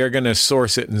 they're going to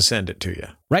source it and send it to you.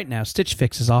 Right now, Stitch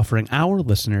Fix is offering our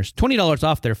listeners $20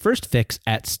 off their first fix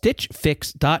at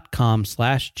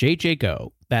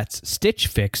stitchfix.com/JJGo. That's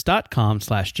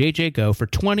stitchfix.com/JJGo for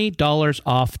 $20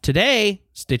 off today.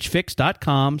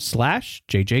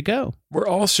 stitchfix.com/JJGo. We're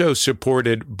also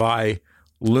supported by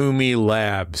Lumi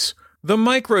Labs. The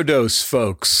microdose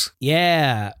folks.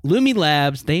 Yeah. Lumi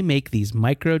Labs, they make these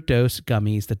microdose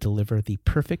gummies that deliver the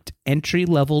perfect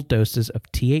entry-level doses of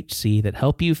THC that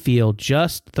help you feel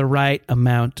just the right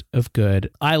amount of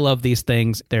good. I love these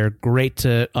things. They're great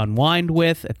to unwind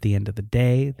with at the end of the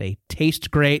day. They taste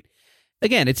great.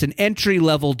 Again, it's an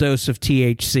entry-level dose of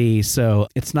THC, so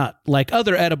it's not like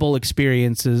other edible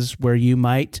experiences where you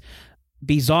might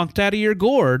be zonked out of your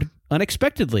gourd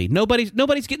unexpectedly. Nobody's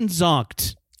getting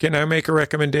zonked. Can I make a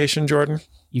recommendation, Jordan?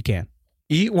 You can.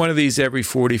 Eat one of these every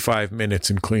 45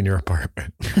 minutes and clean your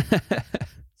apartment.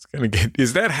 It's gonna get.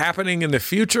 Is that happening in the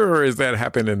future, or is that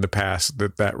happened in the past?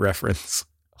 That reference.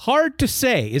 Hard to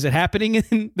say. Is it happening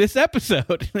in this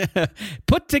episode?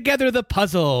 Put together the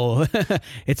puzzle.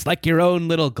 It's like your own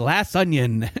little glass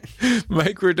onion.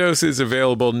 Microdose is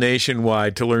available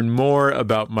nationwide. To learn more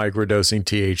about microdosing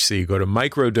THC, go to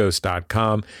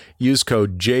microdose.com. Use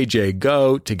code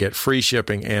JJGO to get free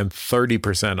shipping and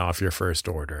 30% off your first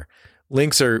order.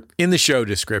 Links are in the show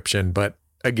description, but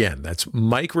again, that's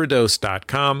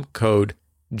microdose.com, code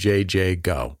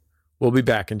JJGO. We'll be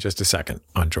back in just a second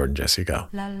on Jordan Jesse Go.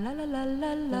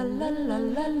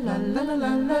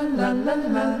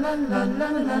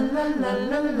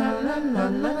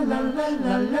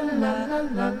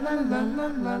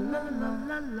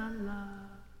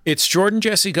 It's Jordan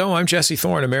Jesse Go. I'm Jesse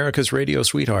Thorne, America's radio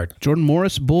sweetheart. Jordan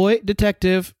Morris, boy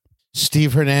detective.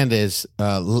 Steve Hernandez,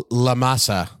 La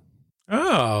Masa.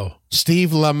 Oh.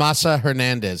 Steve La Masa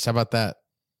Hernandez. How about that?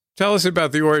 Tell us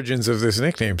about the origins of this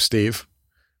nickname, Steve.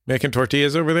 Making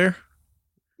tortillas over there?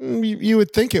 You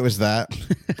would think it was that.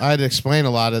 I'd explain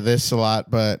a lot,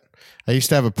 but I used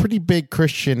to have a pretty big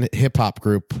Christian hip hop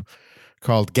group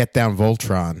called Get Down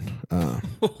Voltron.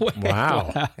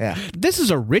 Wow. Yeah. This is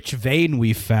a rich vein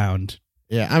we've found.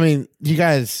 Yeah. I mean, you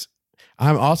guys,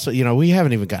 I'm also, we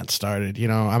haven't even gotten started.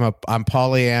 I'm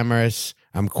polyamorous.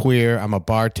 I'm queer. I'm a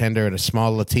bartender in a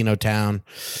small Latino town.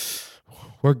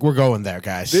 We're going there,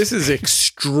 guys. This is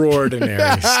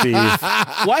extraordinary, Steve.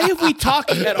 Why have we talked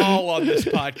at all on this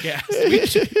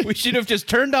podcast? We should have just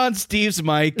turned on Steve's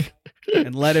mic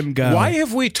and let him go. Why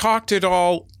have we talked at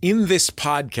all in this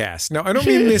podcast? Now, I don't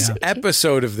mean this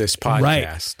episode of this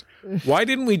podcast. Right. Why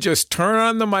didn't we just turn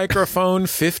on the microphone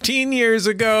 15 years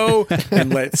ago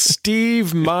and let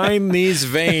Steve mine these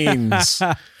veins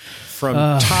from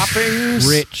toppings,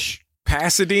 rich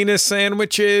Pasadena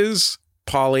sandwiches,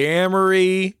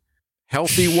 polyamory,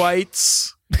 healthy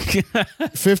whites.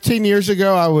 15 years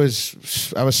ago, I was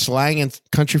slanging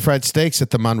country fried steaks at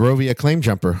the Monrovia Claim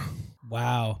Jumper.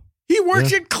 Wow. He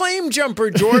worked at Claim Jumper,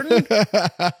 Jordan.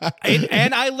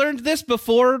 and I learned this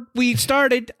before we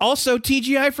started. Also,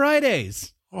 TGI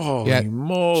Fridays. Holy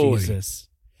moly. Jesus.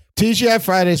 TGI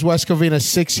Fridays, West Covina,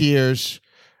 6 years.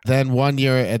 Then 1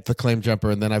 year at the Claim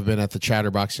Jumper. And then I've been at the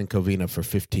Chatterbox in Covina for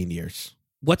 15 years.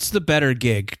 What's the better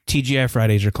gig, TGI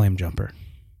Fridays or Claim Jumper?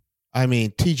 I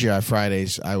mean, TGI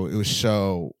Fridays,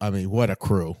 what a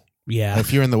crew. Yeah.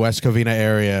 If you're in the West Covina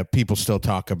area, people still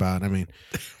talk about. I mean,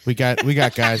 we got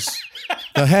guys.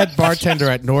 The head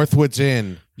bartender at Northwoods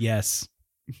Inn, yes,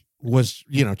 was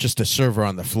just a server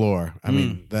on the floor. I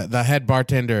mean, the head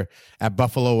bartender at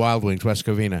Buffalo Wild Wings, West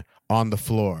Covina, on the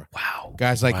floor. Wow.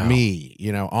 Guys like me,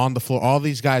 on the floor. All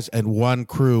these guys and one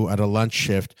crew at a lunch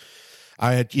shift.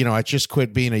 I just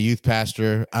quit being a youth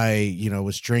pastor. I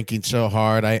was drinking so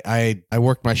hard. I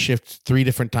worked my shift 3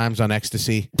 different times on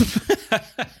ecstasy.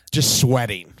 Just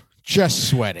sweating.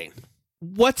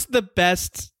 What's the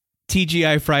best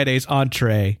TGI Fridays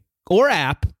entree or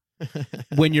app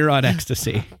when you're on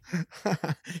ecstasy?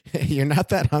 You're not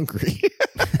that hungry.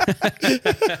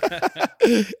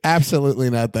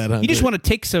 Absolutely not that hungry. You just want to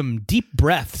take some deep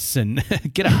breaths and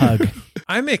get a hug.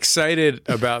 I'm excited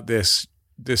about this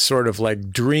sort of like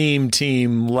dream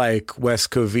team, like West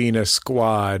Covina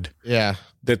squad. Yeah.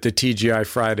 That the TGI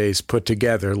Fridays put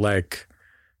together. Like,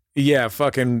 yeah,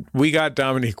 fucking, we got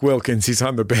Dominique Wilkins. He's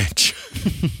on the bench.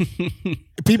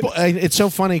 People, it's so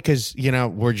funny because,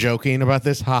 we're joking about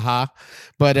this, haha.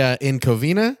 But in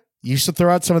Covina, you used to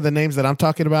throw out some of the names that I'm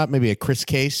talking about. Maybe a Chris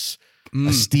Case,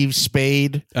 a Steve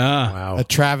Spade, a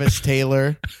Travis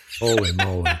Taylor. Holy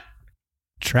moly.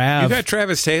 Trav. You got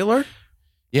Travis Taylor?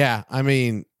 Yeah, I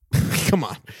mean, come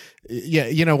on.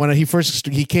 Yeah, when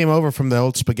he came over from the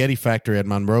old spaghetti factory at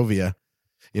Monrovia,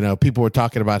 people were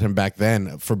talking about him back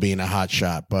then for being a hot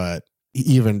shot, but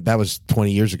even that was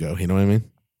 20 years ago, you know what I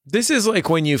mean? This is like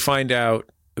when you find out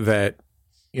that,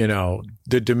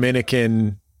 the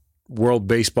Dominican World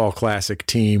Baseball Classic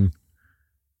team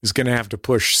is going to have to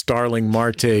push Starling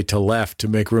Marte to left to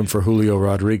make room for Julio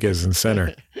Rodriguez in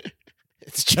center.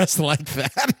 It's just like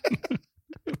that.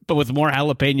 but with more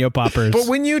jalapeno poppers. But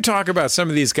when you talk about some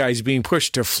of these guys being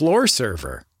pushed to floor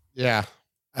server. Yeah.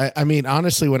 I mean,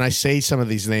 honestly, when I say some of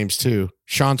these names too,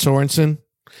 Sean Sorensen,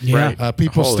 yeah. Right.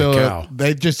 people Holy still, cow.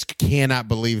 they just cannot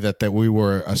believe that we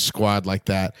were a squad like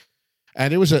that.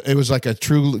 And it was like a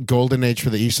true golden age for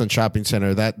the Eastland Shopping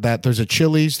Center. That there's a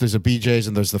Chili's, there's a BJ's,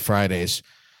 and there's the Fridays.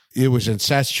 It was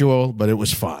incestual, but it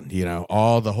was fun.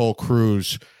 All the whole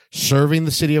crews serving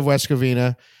the city of West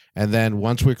Covina. And then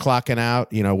once we're clocking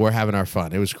out, we're having our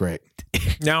fun. It was great.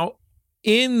 Now,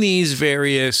 in these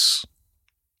various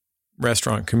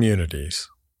restaurant communities,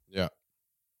 yeah,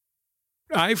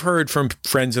 I've heard from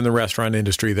friends in the restaurant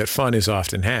industry that fun is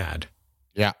often had.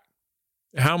 Yeah.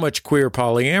 How much queer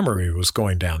polyamory was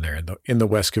going down there in the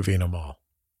West Covina Mall?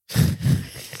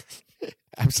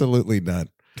 Absolutely none.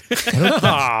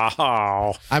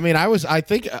 Oh. I mean, I was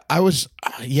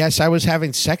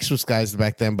having sex with guys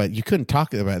back then, but you couldn't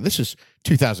talk about it. This was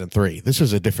 2003. This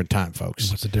was a different time, folks.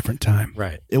 It was a different time.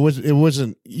 Right. It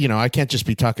wasn't, I can't just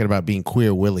be talking about being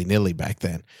queer willy-nilly back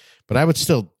then, but I would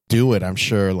still do it. I'm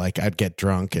sure. Like, I'd get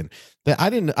drunk, and I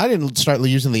didn't start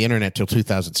using the internet till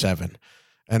 2007.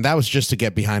 And that was just to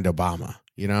get behind Obama,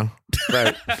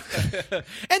 Right.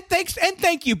 And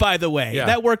thank you, by the way. Yeah.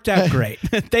 That worked out great.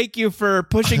 Thank you for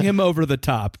pushing him over the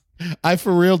top. I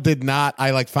for real did not.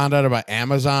 I found out about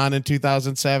Amazon in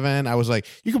 2007. I was like,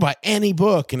 you can buy any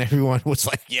book. And everyone was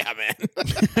like, yeah, man.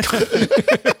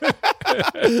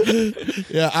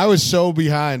 Yeah, I was so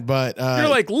behind, but You're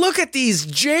like, look at these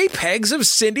JPEGs of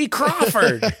Cindy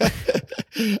Crawford.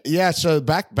 yeah. So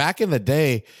back in the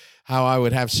day, how I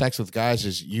would have sex with guys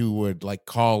is you would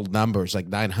call numbers,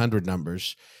 900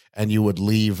 numbers, and you would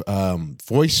leave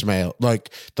voicemail.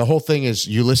 The whole thing is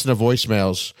you listen to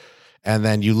voicemails and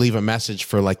then you leave a message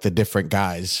for the different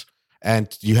guys,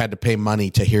 and you had to pay money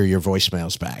to hear your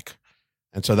voicemails back.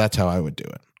 And so that's how I would do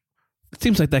it. It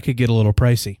seems like that could get a little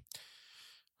pricey.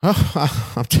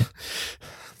 Oh,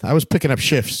 I was picking up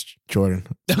shifts, Jordan.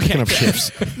 Picking up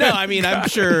shifts. No, I mean, I'm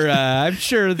sure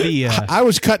the I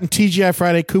was cutting TGI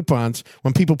Friday coupons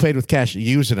when people paid with cash,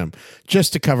 using them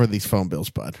just to cover these phone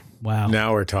bills, bud. wow.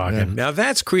 Now we're talking. Yeah. Now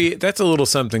that's that's a little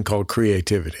something called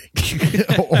creativity.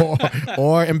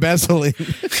 or embezzling.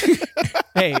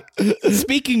 Hey,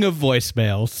 speaking of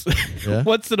voicemails, Yeah.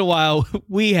 once in a while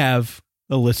we have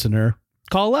a listener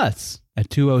call us at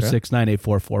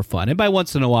 206-984-4FUN. And by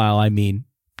once in a while, I mean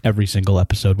every single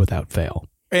episode without fail.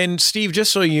 And Steve,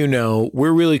 just so you know,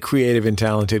 we're really creative and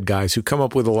talented guys who come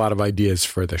up with a lot of ideas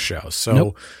for the show. So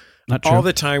Nope, not true. all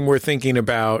the time we're thinking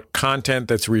about content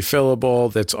that's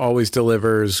refillable, that's always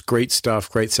delivers great stuff,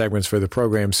 great segments for the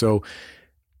program. So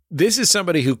this is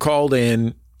somebody who called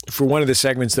in for one of the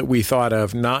segments that we thought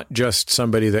of, not just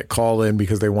somebody that called in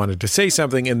because they wanted to say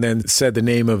something and then said the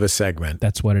name of a segment.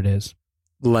 That's what it is.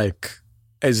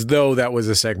 As though that was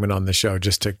a segment on the show,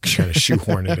 just to kind of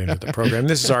shoehorn it into the program.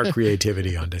 This is our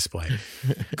creativity on display.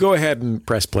 Go ahead and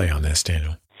press play on this,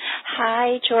 Daniel.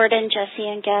 Hi, Jordan, Jesse,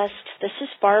 and guest. This is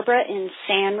Barbara in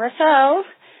San Rafael,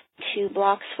 2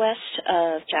 blocks west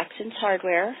of Jackson's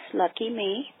Hardware. Lucky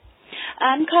me.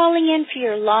 I'm calling in for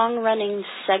your long-running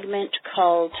segment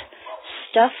called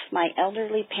Stuff My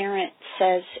Elderly Parent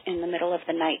Says in the Middle of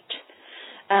the Night.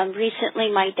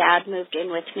 Recently, my dad moved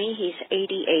in with me. He's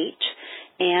 88.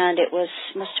 And it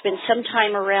must have been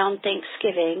sometime around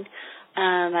Thanksgiving.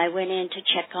 I went in to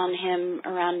check on him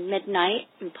around midnight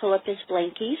and pull up his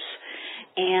blankies.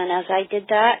 And as I did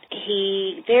that,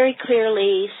 he very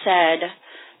clearly said,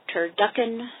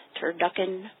 "Turducken,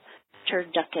 turducken,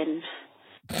 turducken."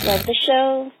 Love the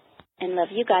show and love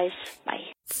you guys.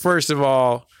 Bye. First of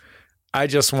all, I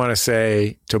just want to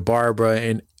say to Barbara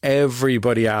and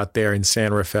everybody out there in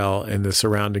San Rafael and the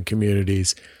surrounding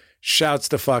communities, shouts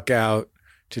the fuck out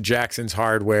to Jackson's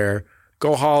Hardware.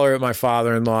 Go holler at my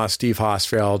father-in-law, Steve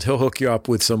Hosfeld. He'll hook you up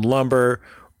with some lumber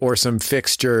or some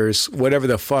fixtures, whatever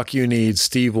the fuck you need.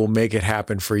 Steve will make it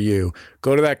happen for you.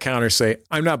 Go to that counter, say,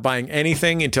 I'm not buying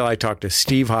anything until I talk to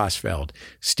Steve Hosfeld.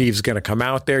 Steve's going to come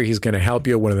out there. He's going to help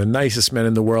you. One of the nicest men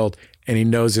in the world, and he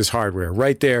knows his hardware.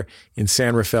 Right there in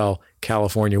San Rafael,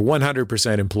 California,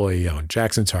 100% employee-owned.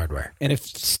 Jackson's Hardware. And if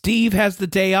Steve has the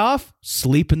day off,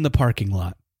 sleep in the parking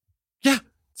lot. Yeah.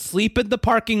 Sleep in the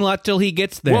parking lot till he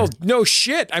gets there. Well, no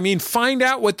shit. I mean, find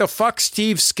out what the fuck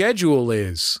Steve's schedule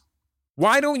is.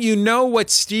 Why don't you know what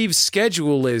Steve's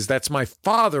schedule is? That's my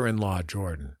father-in-law,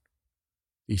 Jordan.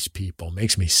 These people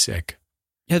makes me sick.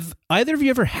 Have either of you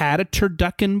ever had a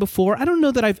turducken before? I don't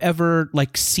know that I've ever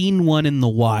seen one in the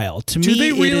wild. To Do me,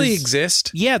 they really it is,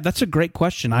 exist? Yeah, that's a great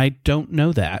question. I don't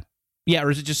know that. Yeah,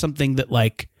 or is it just something that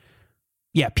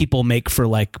people make for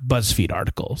BuzzFeed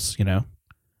articles,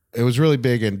 It was really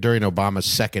big during Obama's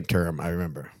second term, I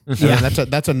remember. Yeah,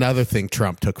 that's another thing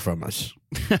Trump took from us.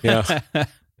 Yeah.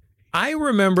 I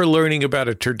remember learning about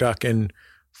a turducken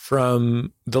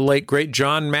from the late, great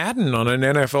John Madden on an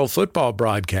NFL football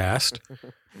broadcast.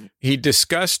 He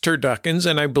discussed turduckens,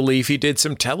 and I believe he did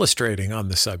some telestrating on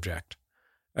the subject.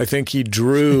 I think he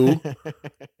drew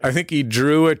a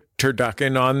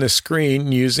turducken on the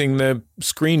screen using the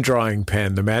screen drawing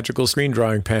pen, the magical screen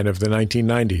drawing pen of the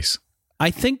 1990s. I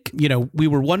think, we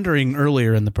were wondering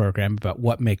earlier in the program about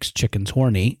what makes chickens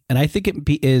horny, and I think it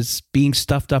is being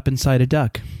stuffed up inside a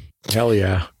duck. Hell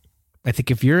yeah. I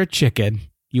think if you're a chicken,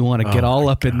 you want to get all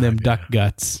up in them duck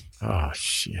guts. Oh,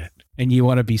 shit. And you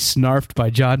want to be snarfed by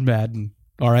John Madden,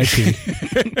 R.I.P.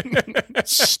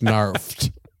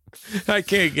 Snarfed. I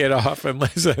can't get off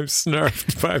unless I'm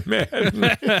snarfed by Madden.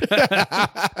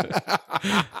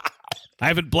 I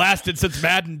haven't blasted since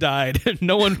Madden died.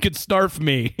 No one could snarf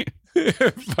me.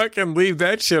 Fucking leave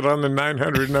that shit on the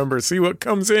 900 number. See what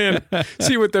comes in.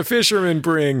 See what the fishermen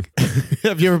bring.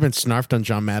 Have you ever been snarfed on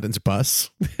John Madden's bus?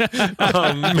 Oh, he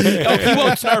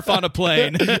won't snarf on a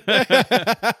plane.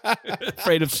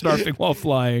 Afraid of snarfing while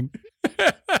flying.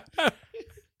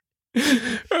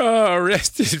 Oh,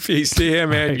 rest in peace to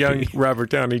him and young Robert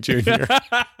Downey Jr.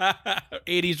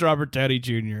 80s Robert Downey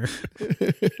Jr.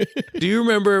 Do you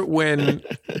remember when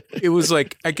it was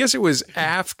like, I guess it was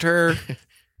after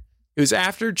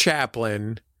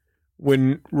Chaplin,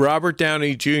 when Robert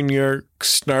Downey Jr.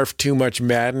 snarfed too much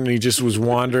Madden and he just was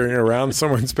wandering around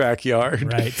someone's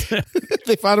backyard. Right.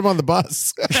 They found him on the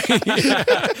bus.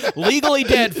 Legally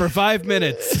dead for 5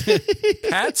 minutes.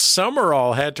 Pat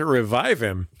Summerall had to revive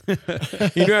him.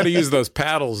 He knew how to use those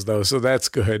paddles, though, so that's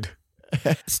good.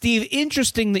 Steve,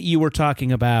 interesting that you were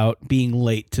talking about being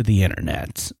late to the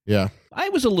internet. Yeah. I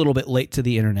was a little bit late to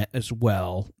the internet as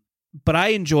well, but I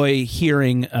enjoy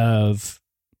hearing of,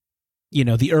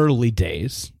 the early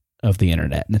days of the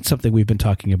internet, and it's something we've been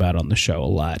talking about on the show a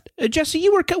lot. Jesse,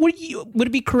 would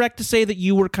it be correct to say that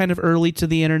you were kind of early to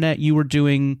the internet? You were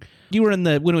when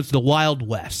it was the Wild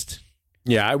West.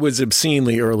 Yeah, I was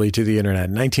obscenely early to the internet.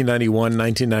 1991,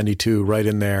 1992, right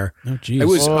in there. Oh, geez. I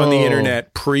was on the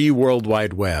internet pre-World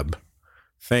Wide Web,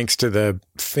 thanks to the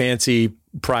fancy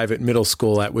private middle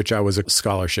school at which I was a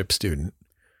scholarship student.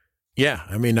 Yeah,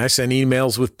 I mean, I sent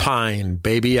emails with Pine,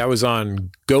 baby. I was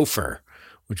on Gopher,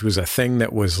 which was a thing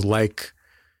that was like,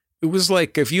 it was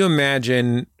like if you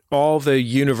imagine all the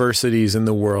universities in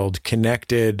the world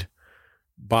connected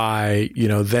by,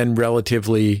 then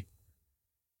relatively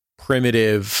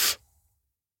primitive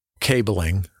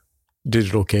cabling,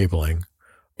 digital cabling,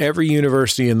 every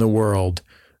university in the world,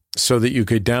 so that you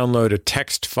could download a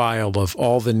text file of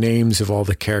all the names of all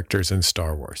the characters in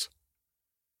Star Wars.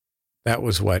 That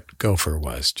was what Gopher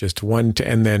was. Just one,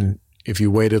 and then if you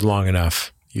waited long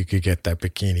enough, you could get that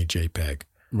bikini JPEG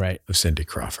of Cindy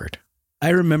Crawford. I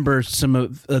remember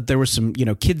there were some,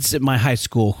 kids at my high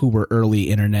school who were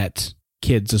early internet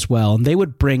kids as well, and they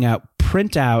would bring out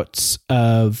printouts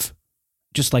of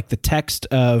just like the text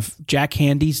of Jack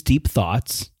Handy's Deep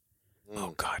Thoughts.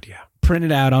 Oh, God, yeah.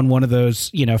 Printed out on one of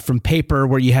those, from paper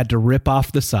where you had to rip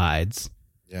off the sides.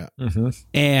 Yeah. Mm-hmm.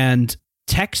 And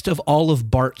text of all of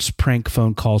Bart's prank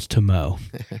phone calls to Mo.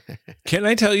 Can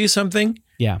I tell you something?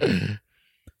 Yeah.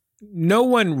 No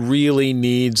one really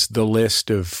needs the list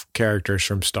of characters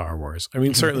from Star Wars. I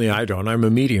mean, certainly I don't. I'm a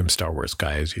medium Star Wars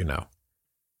guy, as you know.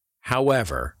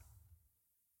 However,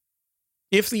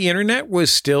 if the internet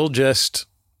was still just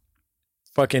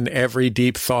fucking every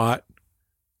deep thought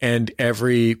and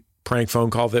every prank phone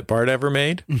call that Bart ever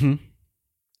made,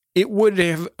 it would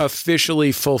have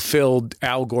officially fulfilled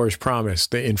Al Gore's promise,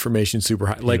 the information super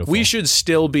high. Like, we should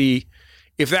still be,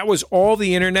 if that was all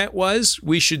the internet was,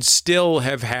 we should still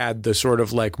have had the sort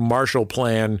of like Marshall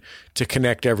Plan to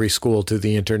connect every school to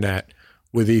the internet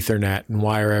with Ethernet and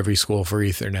wire every school for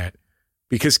Ethernet.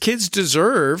 Because kids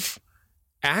deserve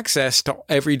access to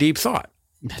every deep thought.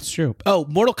 That's true. Oh,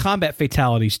 Mortal Kombat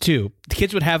fatalities too. The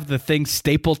kids would have the things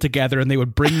stapled together and they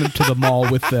would bring them to the mall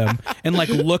with them and like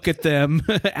look at them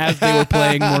as they were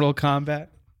playing Mortal Kombat.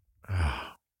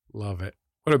 Oh, love it.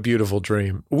 What a beautiful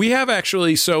dream. We have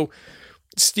actually, so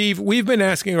Steve, we've been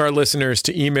asking our listeners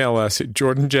to email us at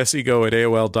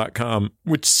jordanjessego@aol.com,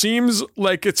 which seems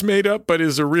like it's made up, but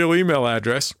is a real email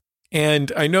address.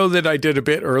 And I know that I did a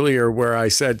bit earlier where I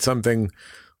said something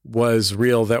was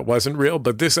real that wasn't real,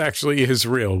 but this actually is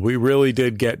real. We really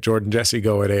did get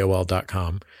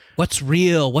jordanjessego@aol.com. What's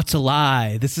real? What's a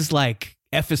lie? This is like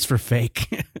F is for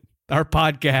fake. Our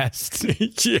podcast.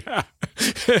 Yeah.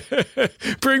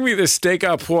 Bring me the steak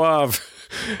à poivre.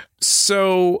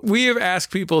 So we have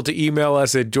asked people to email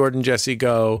us at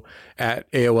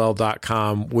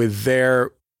jordanjessego@aol.com with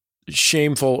their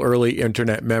shameful early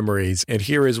internet memories. And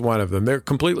here is one of them. They're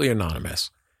completely anonymous.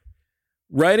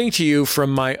 Writing to you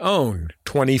from my own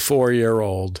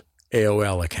 24-year-old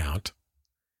AOL account.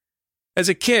 As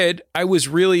a kid, I was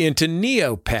really into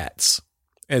Neopets,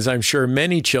 as I'm sure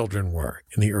many children were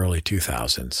in the early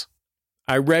 2000s.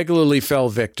 I regularly fell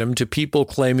victim to people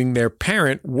claiming their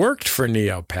parent worked for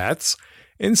Neopets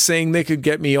and saying they could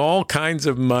get me all kinds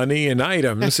of money and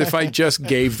items if I just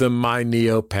gave them my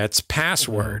Neopets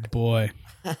password. Oh, boy.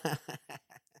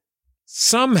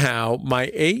 Somehow, my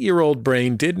 8-year-old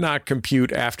brain did not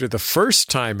compute after the first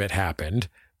time it happened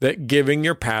that giving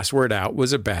your password out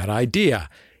was a bad idea.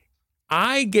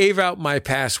 I gave out my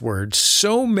password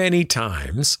so many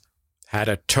times, had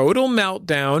a total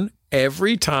meltdown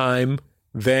every time,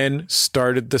 then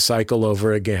started the cycle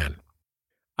over again.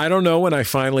 I don't know when I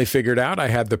finally figured out I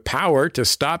had the power to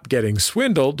stop getting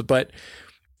swindled, but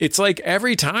it's like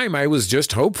every time I was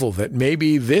just hopeful that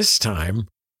maybe this time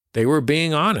they were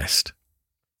being honest.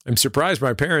 I'm surprised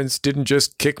my parents didn't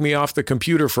just kick me off the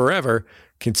computer forever,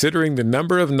 considering the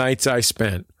number of nights I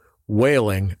spent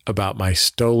wailing about my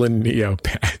stolen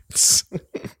Neopets.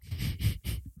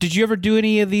 Did you ever do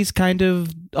any of these kind of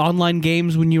online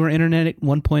games when you were internet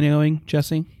 1.0ing,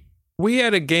 Jesse? We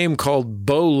had a game called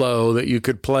Bolo that you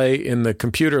could play in the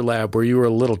computer lab where you were a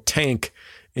little tank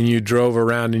and you drove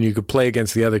around and you could play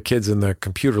against the other kids in the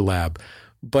computer lab.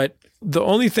 But the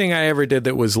only thing I ever did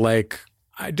that was like,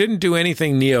 I didn't do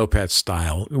anything Neopets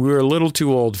style. We were a little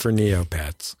too old for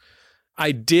Neopets.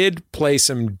 I did play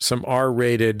some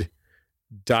R-rated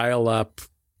dial-up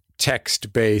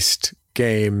text-based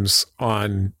games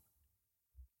on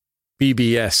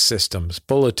BBS systems,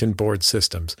 bulletin board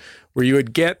systems, where you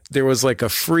would there was like a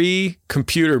free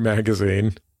computer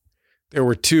magazine. There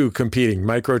were two competing,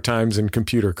 Micro Times and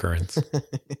Computer Currents.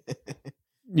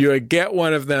 You would get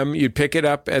one of them, you'd pick it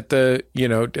up at the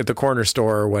corner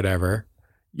store or whatever.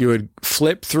 You would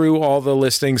flip through all the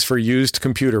listings for used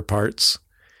computer parts.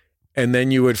 And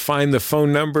then you would find the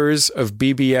phone numbers of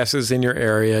BBSs in your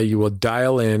area. You would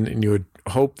dial in and you would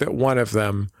hope that one of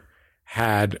them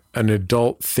had an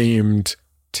adult-themed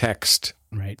text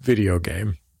video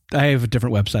game. I have a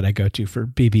different website I go to for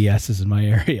BBSs in my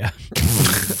area.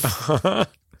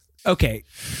 Okay,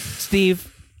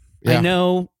 Steve, Yeah. I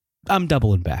know I'm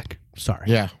doubling back. Sorry.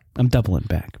 Yeah. I'm doubling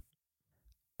back.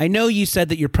 I know you said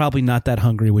that you're probably not that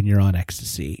hungry when you're on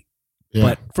ecstasy, Yeah.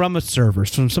 but from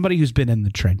somebody who's been in the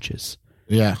trenches,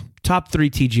 Yeah. top 3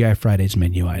 TGI Fridays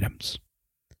menu items.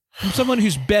 From someone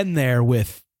who's been there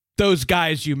with those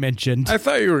guys you mentioned. I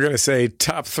thought you were going to say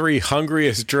top 3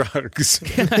 hungriest drugs.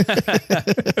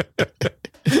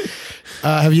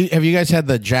 Have you guys had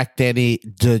the Jack Danny?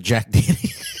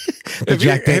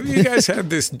 Have you guys had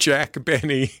this Jack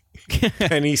Benny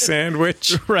penny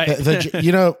sandwich? Right.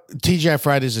 TGI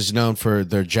Fridays is known for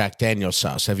their Jack Daniel's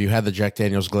sauce. Have you had the Jack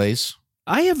Daniel's glaze?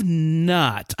 I have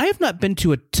not. I have not been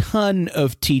to a ton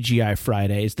of TGI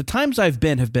Fridays. The times I've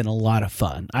been have been a lot of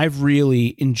fun. I've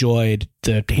really enjoyed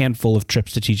the handful of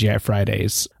trips to TGI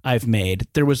Fridays I've made.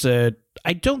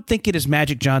 I don't think it is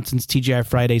Magic Johnson's TGI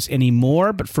Fridays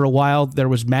anymore, but for a while there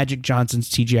was Magic Johnson's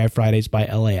TGI Fridays by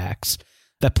LAX.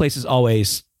 That place is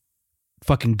always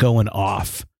fucking going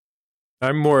off.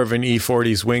 I'm more of an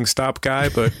E40's Wingstop guy,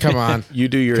 but Come on. you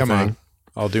do your Come thing. on.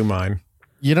 I'll do mine.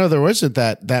 There wasn't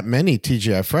that many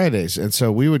TGI Fridays, and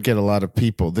so we would get a lot of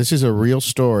people. This is a real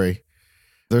story.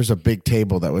 There's a big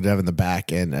table that would have in the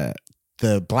back, and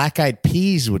the Black Eyed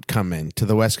Peas would come in to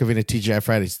the West Covina TGI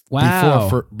Fridays.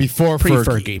 Wow. Before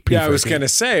Pre-Fergie. Yeah, I was going to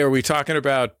say, are we talking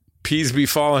about peas be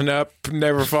falling up,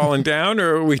 never falling down,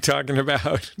 or are we talking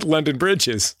about London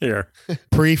Bridges here?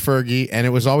 Pre-Fergie, and it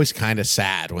was always kind of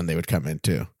sad when they would come in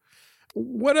too.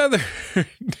 What other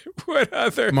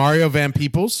Mario Van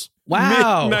Peebles?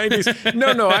 Wow. Mid-90s.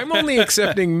 No, I'm only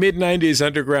accepting mid-90s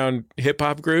underground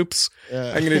hip-hop groups.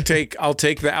 I'll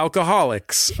take the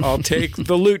Alcoholics. I'll take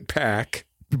the Loot Pack.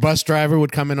 Bus Driver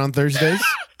would come in on Thursdays.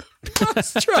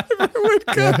 Bus Driver would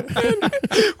come in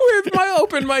with my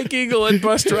Open Mike Eagle and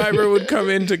Bus Driver would come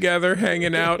in together,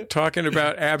 hanging out, talking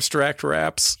about abstract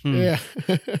raps. Yeah.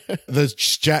 The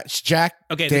Jack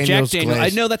Okay, Daniel's the Jack Daniel.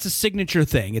 glaze. I know that's a signature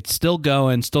thing. It's still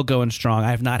going strong.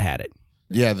 I have not had it.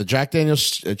 Yeah, the Jack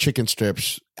Daniel's chicken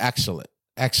strips, excellent.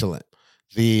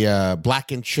 The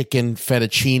blackened chicken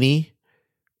fettuccine,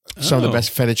 some of the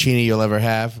best fettuccine you'll ever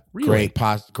have. Really?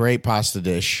 Great pasta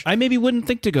dish. I maybe wouldn't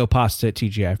think to go pasta at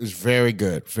TGI. It's very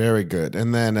good, very good.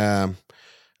 And then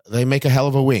they make a hell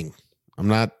of a wing.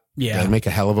 They make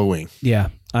a hell of a wing. Yeah.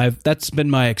 That's been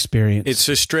my experience. It's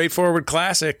a straightforward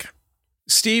classic.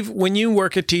 Steve, when you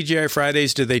work at TGI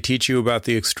Fridays, do they teach you about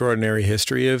the extraordinary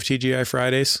history of TGI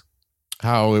Fridays?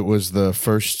 How it was the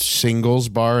first singles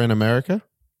bar in America?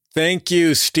 Thank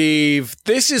you, Steve.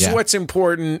 This is what's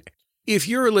important. If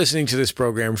you're listening to this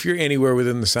program, if you're anywhere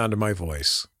within the sound of my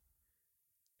voice,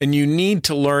 and you need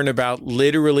to learn about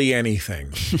literally anything,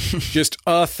 just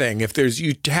a thing,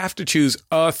 you have to choose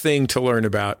a thing to learn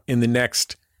about in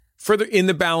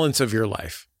the balance of your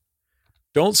life.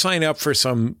 Don't sign up for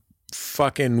some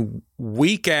fucking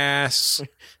weak ass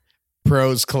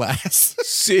prose class,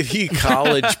 city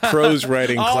college prose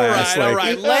writing class. All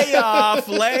right. Lay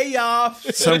off.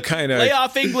 Some kind of lay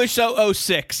off English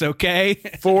 006, okay?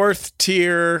 Fourth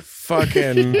tier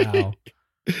fucking.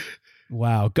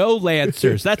 Wow. Go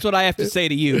Lancers. That's what I have to say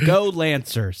to you. Go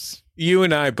Lancers. You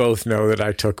and I both know that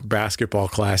I took basketball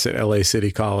class at LA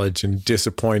City College and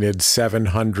disappointed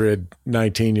 700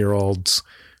 19-year-olds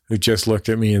who just looked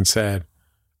at me and said,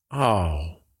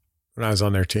 "Oh," when I was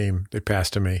on their team, they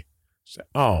passed to me. Say,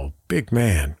 "Oh, big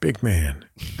man."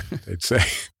 They'd say,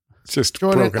 it's just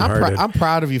Jordan, brokenhearted. I'm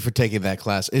proud of you for taking that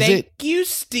class. Thank you,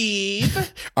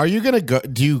 Steve. Are you going to go?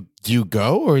 Do you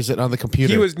go, or is it on the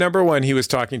computer? He was number one. He was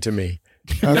talking to me.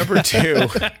 Number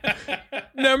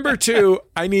two,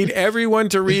 I need everyone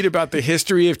to read about the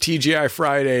history of TGI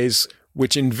Fridays,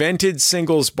 which invented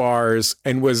singles bars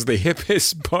and was the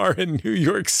hippest bar in New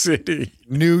York City.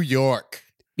 New York.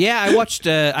 Yeah, I watched,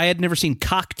 I had never seen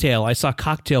Cocktail. I saw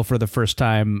Cocktail for the first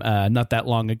time not that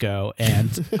long ago.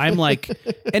 And I'm like,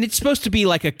 and it's supposed to be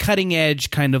like a cutting edge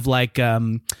kind of like,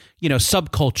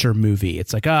 subculture movie.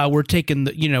 It's like, we're taking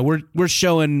we're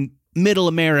showing middle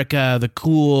America, the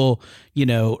cool,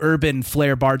 urban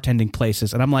flair bartending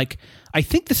places. And I'm like, I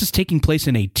think this is taking place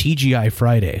in a TGI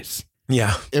Fridays.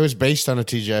 Yeah. It was based on a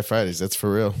TGI Fridays. That's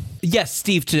for real. Yes,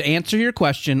 Steve, to answer your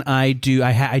question, I do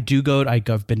go,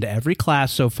 I've been to every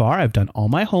class so far. I've done all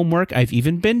my homework. I've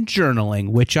even been journaling,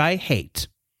 which I hate.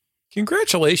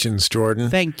 Congratulations, Jordan.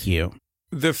 Thank you.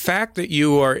 The fact that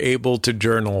you are able to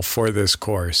journal for this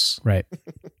course right,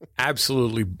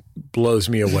 absolutely blows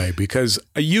me away, because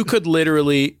you could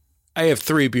literally, I have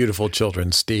 3 beautiful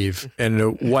children, Steve, and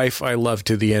a wife I love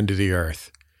to the end of the earth.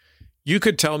 You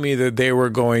could tell me that they were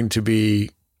going to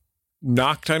be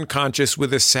knocked unconscious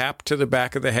with a sap to the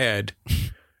back of the head,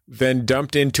 then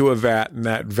dumped into a vat, and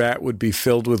that vat would be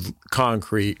filled with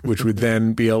concrete, which would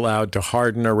then be allowed to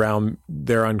harden around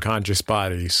their unconscious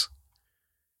bodies.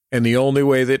 And the only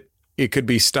way that it could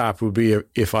be stopped would be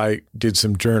if I did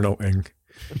some journaling.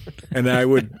 And I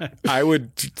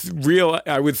would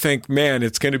think, man,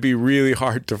 it's going to be really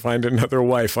hard to find another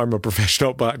wife. I'm a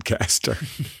professional podcaster.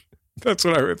 That's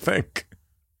what I would think.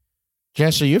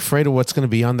 Jess, are you afraid of what's going to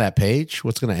be on that page?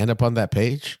 What's going to end up on that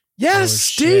page? Yes,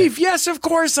 Steve. Yes, of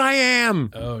course I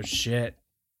am. Oh, shit.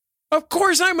 Of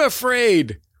course I'm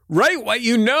afraid. Write what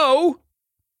you know.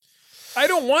 I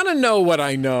don't want to know what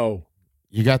I know.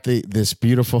 You got this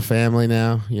beautiful family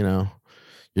now,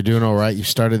 you're doing all right. You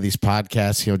started these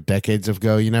podcasts, decades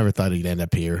ago. You never thought you'd end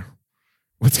up here.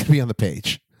 What's going to be on the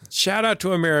page? Shout out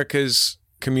to America's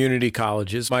community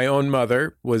colleges. My own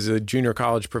mother was a junior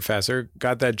college professor,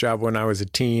 got that job when I was a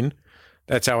teen.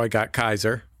 That's how I got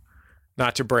Kaiser.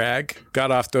 Not to brag,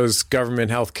 got off those government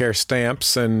healthcare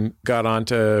stamps and got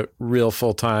onto real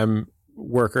full-time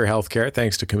worker healthcare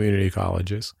thanks to community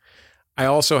colleges. I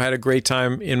also had a great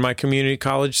time in my community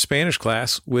college Spanish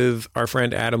class with our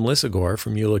friend Adam Lissagore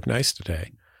from You Look Nice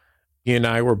Today. He and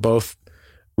I were both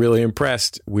really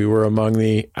impressed. We were among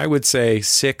the, I would say,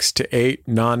 6 to 8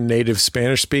 non-native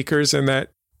Spanish speakers in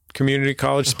that community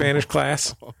college Spanish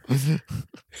class.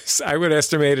 I would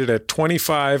estimate it at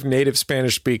 25 native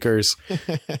Spanish speakers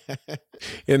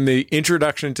in the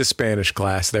introduction to Spanish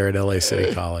class there at LA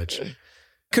City College.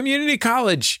 Community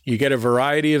college, you get a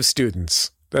variety of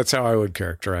students. That's how I would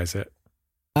characterize it.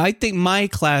 I think my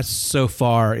class so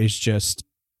far is just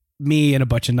me and a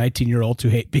bunch of 19-year-olds who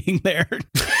hate being there.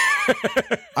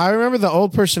 I remember the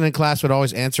old person in class would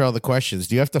always answer all the questions.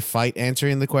 Do you have to fight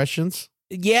answering the questions?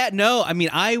 Yeah, no. I mean,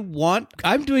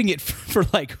 I'm doing it for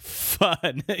like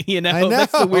fun, I know.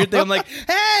 That's the weird thing. I'm like,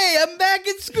 hey, I'm back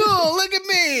in school. Look at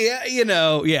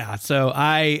me, Yeah. So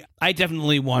I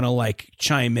definitely want to like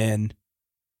chime in,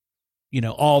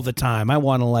 all the time. I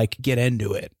want to like get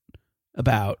into it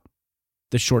about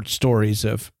the short stories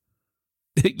of,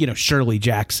 Shirley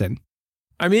Jackson.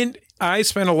 I mean, I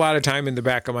spent a lot of time in the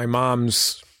back of my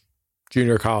mom's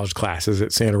junior college classes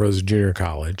at Santa Rosa Junior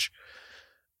College.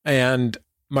 And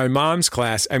my mom's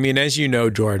class, I mean, as you know,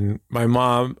 Jordan, my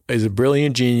mom is a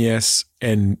brilliant genius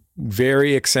and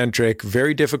very eccentric,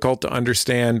 very difficult to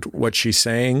understand what she's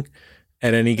saying.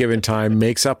 at any given time,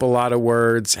 makes up a lot of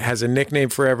words, has a nickname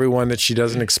for everyone that she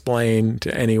doesn't explain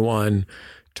to anyone,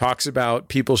 talks about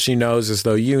people she knows as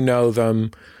though you know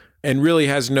them, and really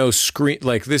has no screen.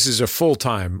 Like, this is a full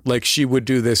time. Like, she would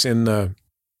do this if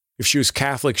she was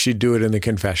Catholic, she'd do it in the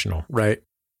confessional, right?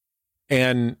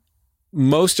 And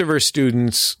most of her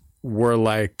students were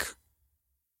like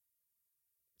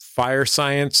fire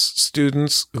science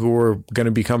students who were going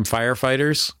to become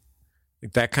firefighters,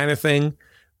 like that kind of thing.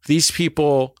 These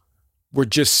people were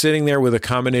just sitting there with a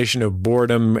combination of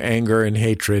boredom, anger, and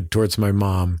hatred towards my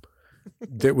mom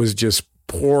that was just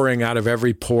pouring out of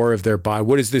every pore of their body.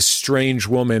 What is this strange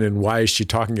woman, and why is she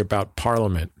talking about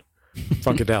Parliament?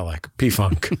 Funkadelic,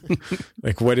 P-Funk.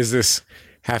 Like, what does this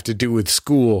have to do with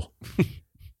school?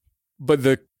 But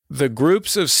the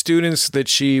groups of students that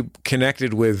she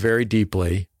connected with very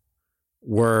deeply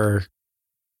were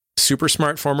super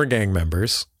smart former gang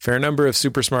members, fair number of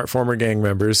super smart former gang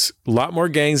members, a lot more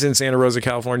gangs in Santa Rosa,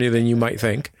 California than you might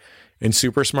think. And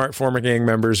super smart former gang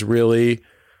members really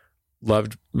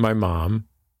loved my mom.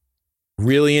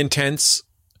 Really intense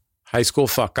high school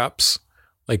fuck-ups,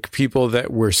 like people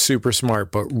that were super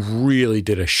smart but really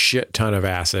did a shit ton of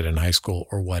acid in high school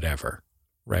or whatever,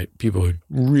 right? People who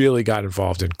really got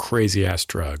involved in crazy-ass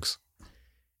drugs.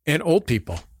 And old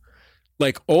people.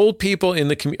 Like, old people in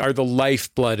the are the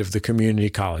lifeblood of the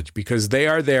community college, because they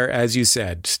are there, as you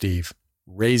said, Steve,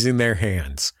 raising their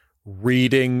hands,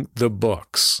 reading the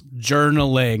books.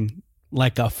 Journaling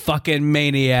like a fucking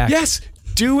maniac. Yes,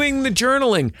 doing the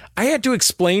journaling. I had to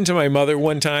explain to my mother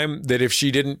one time that if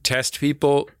she didn't test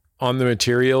people on the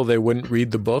material, they wouldn't read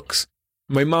the books.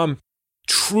 My mom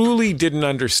truly didn't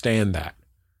understand that.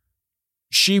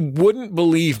 She wouldn't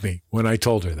believe me when I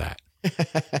told her that.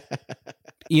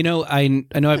 You know, I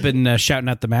know I've been shouting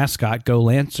out the mascot, Go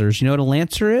Lancers. You know what a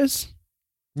Lancer is?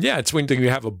 Yeah, it's when you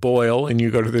have a boil and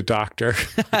you go to the doctor,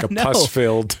 like a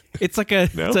pus-filled. It's like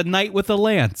it's a knight with a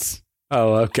lance.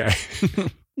 Oh, okay.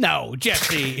 No,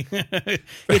 Jesse.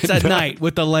 It's a knight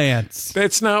with a lance.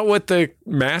 That's not what the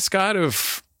mascot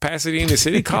of Pasadena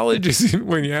City College is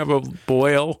when you have a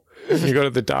boil and you go to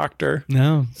the doctor.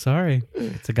 No, sorry.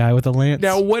 It's a guy with a lance.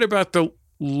 Now, what about the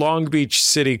Long Beach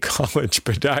City College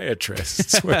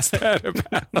podiatrists? What's that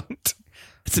about?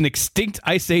 It's an extinct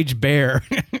Ice Age bear.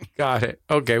 Got it.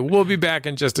 Okay, we'll be back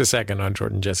in just a second on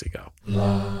Jordan Jesse Go.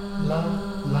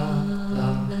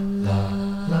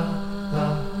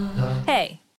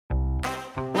 Hey,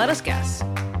 let us guess.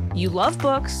 You love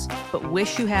books, but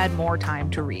wish you had more time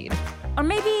to read. Or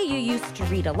maybe you used to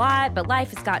read a lot, but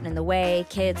life has gotten in the way,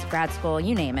 kids, grad school,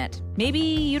 you name it. Maybe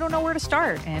you don't know where to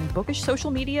start, and bookish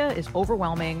social media is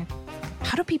overwhelming.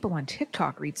 How do people on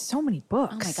TikTok read so many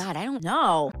books? Oh my God, I don't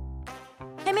know.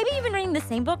 And maybe you've been reading the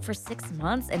same book for 6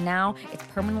 months, and now it's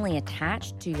permanently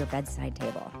attached to your bedside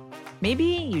table. Maybe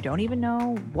you don't even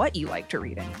know what you like to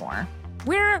read anymore.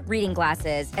 We're Reading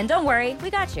Glasses, and don't worry, we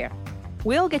got you.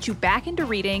 We'll get you back into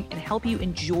reading and help you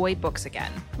enjoy books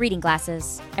again. Reading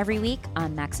Glasses, every week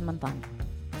on Maximum Fun.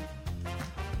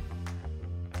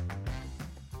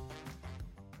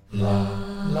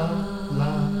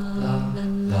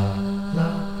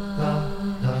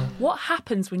 What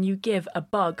happens when you give a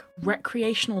bug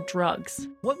recreational drugs?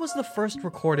 What was the first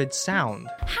recorded sound?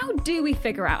 How do we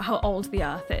figure out how old the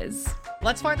Earth is?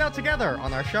 Let's find out together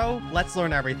on our show, Let's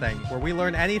Learn Everything, where we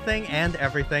learn anything and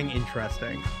everything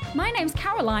interesting. My name's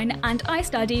Caroline, and I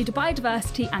studied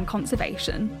biodiversity and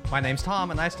conservation. My name's Tom,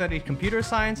 and I studied computer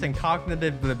science and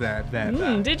cognitive blah, blah, blah,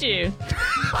 blah. Did you?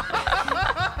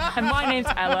 And my name's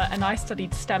Ella, and I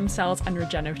studied stem cells and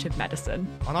regenerative medicine.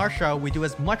 On our show, we do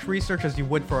as much research as you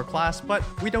would for a class, but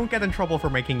we don't get in trouble for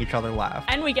making each other laugh.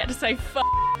 And we get to say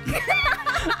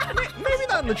Maybe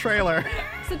not in the trailer.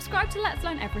 Subscribe to Let's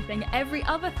Learn Everything every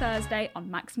other Thursday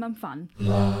on Maximum Fun.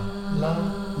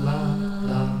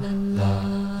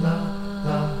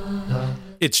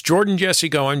 It's Jordan Jesse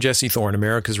Go. I'm Jesse Thorne,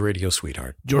 America's radio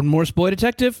sweetheart. Jordan Morse, boy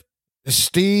detective.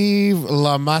 Steve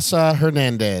La Masa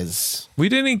Hernandez. We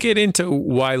didn't get into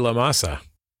why La Masa.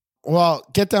 Well,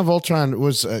 Get Down Voltron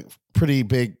was a pretty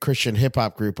big Christian hip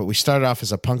hop group, but we started off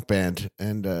as a punk band,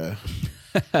 and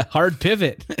hard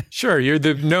pivot. Sure, you're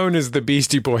known as the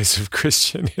Beastie Boys of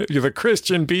Christian. You're the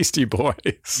Christian Beastie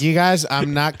Boys. You guys,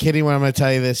 I'm not kidding when I'm going to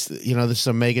tell you this. You know, this is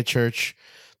a mega church.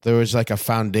 There was like a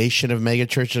foundation of mega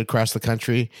churches across the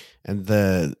country, and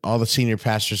all the senior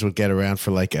pastors would get around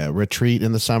for like a retreat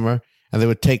in the summer, and they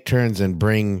would take turns and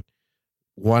bring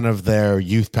one of their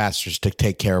youth pastors to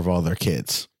take care of all their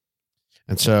kids.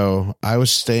 And so I was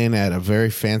staying at a very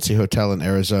fancy hotel in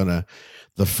Arizona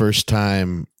the first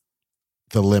time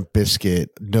the Limp Bizkit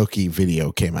Nookie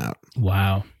video came out.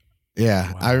 Wow.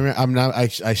 Yeah, Wow. I'm not.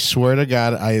 I swear to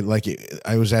God, I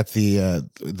was at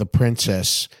the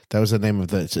Princess. That was the name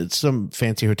of it's some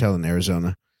fancy hotel in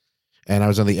Arizona, and I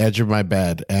was on the edge of my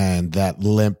bed, and that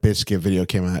Limp Bizkit video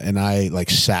came out, and I like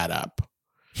sat up,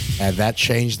 and that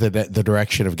changed the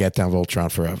direction of Get Down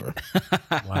Voltron forever.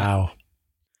 Wow.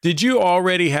 Did you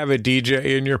already have a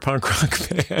DJ in your punk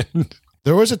rock band?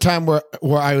 There was a time where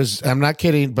I was, I'm not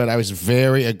kidding, but I was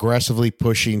very aggressively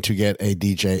pushing to get a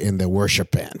DJ in the worship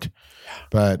band.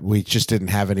 But we just didn't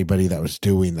have anybody that was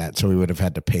doing that. So we would have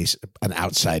had to pay an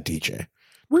outside DJ.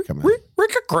 Rick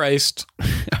Christ.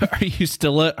 Are you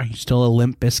still a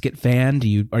Limp Bizkit fan?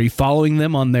 Are you following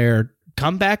them on their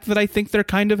comeback that I think they're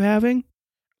kind of having?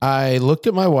 I looked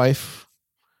at my wife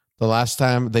the last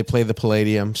time they played the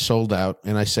Palladium, sold out,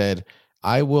 and I said,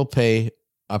 I will pay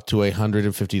up to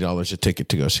 $150 a ticket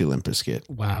to go see Limp Bizkit.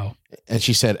 Wow. And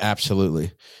she said,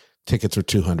 absolutely. Tickets were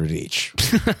 $200 each.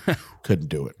 Couldn't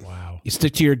do it. Wow. You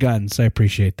stick to your guns. I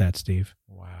appreciate that, Steve.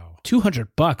 Wow.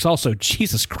 $200 also.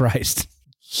 Jesus Christ.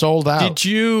 Sold out. Did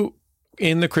you,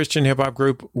 in the Christian hip hop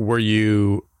group, were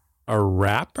you a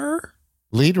rapper?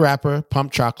 Lead rapper,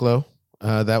 Pump Choclo.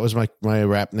 That was my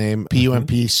rap name,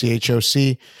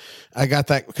 Pumpchoc. I got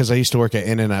that because I used to work at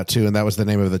In-N-Out too, and that was the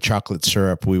name of the chocolate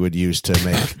syrup we would use to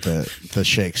make the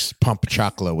shakes. Pump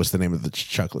Choclo was the name of the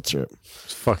chocolate syrup.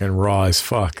 It's fucking raw as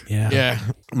fuck. Yeah.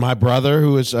 My brother,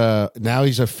 who is now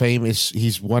he's a famous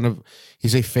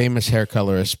hair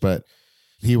colorist, but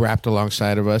he rapped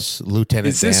alongside of us. Lieutenant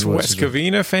Is this Dan West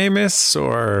Covina famous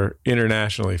or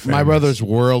internationally famous? My brother's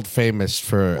world famous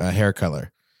for hair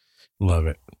color. Love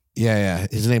it. Yeah.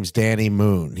 His name's Danny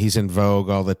Moon. He's in Vogue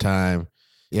all the time.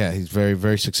 Yeah, he's very,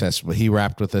 very successful. He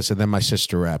rapped with us, and then my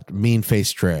sister rapped. Mean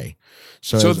Face Dre.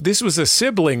 So this was a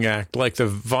sibling act, like the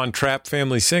Von Trapp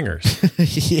family singers.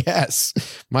 Yes.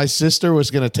 My sister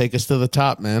was going to take us to the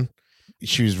top, man.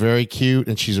 She was very cute,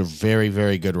 and she's a very,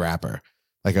 very good rapper.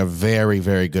 Like a very,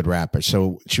 very good rapper.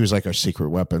 So she was like our secret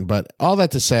weapon. But all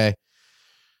that to say,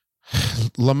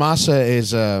 La Masa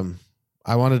is...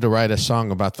 I wanted to write a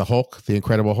song about the Hulk, the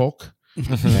Incredible Hulk,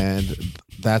 and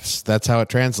that's how it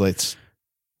translates.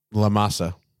 La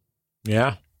Masa.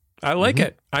 Yeah, I like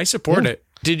it. I support it.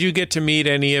 Did you get to meet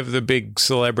any of the big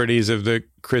celebrities of the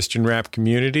Christian rap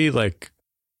community, like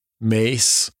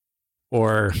Mace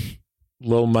or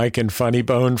Lil Mike and Funny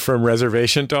Bone from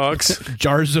Reservation Dogs?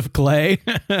 Jars of Clay.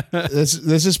 This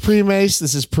is pre-Mace.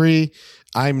 This is pre.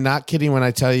 I'm not kidding when I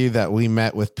tell you that we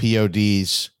met with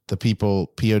PODs.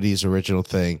 POD's original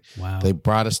thing. Wow. They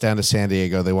brought us down to San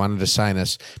Diego. They wanted to sign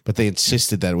us, but they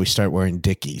insisted that we start wearing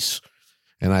Dickies.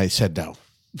 And I said no.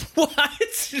 What?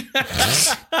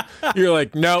 You're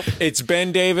like, nope, it's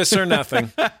Ben Davis or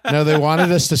nothing. No, they wanted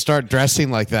us to start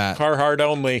dressing like that. Carhartt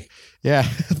only. Yeah,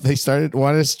 they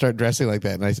wanted us to start dressing like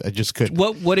that, and I just couldn't.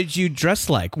 What did you dress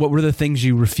like? What were the things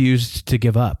you refused to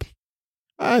give up?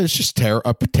 It's just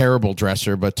a terrible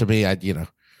dresser, but to me,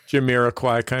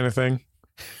 Jamiroquai kind of thing.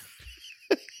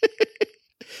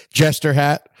 Jester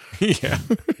hat. Yeah.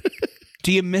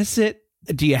 Do you miss it?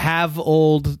 Do you have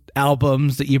old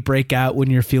albums that you break out when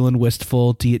you're feeling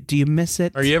wistful? Do you miss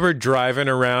it? Are you ever driving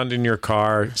around in your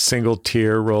car, single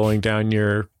tear rolling down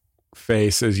your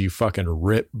face as you fucking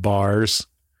rip bars?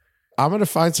 I'm going to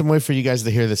find some way for you guys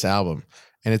to hear this album,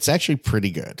 and it's actually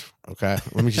pretty good. Okay,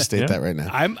 let me just state that right now.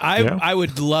 I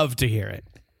would love to hear it.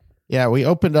 Yeah, we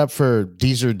opened up for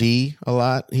Deezer D a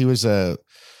lot. He was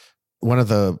one of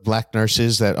the black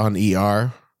nurses that on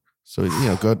ER. So,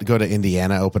 go to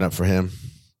Indiana, open up for him.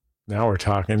 Now we're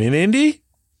talking. In Indy?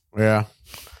 Yeah.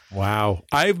 Wow.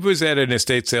 I was at an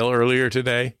estate sale earlier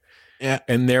today. Yeah.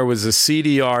 And there was a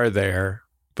CDR there,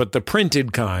 but the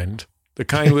printed kind. The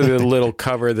kind with a little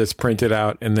cover that's printed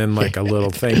out and then like a little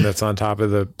thing that's on top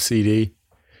of the CD.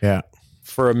 Yeah.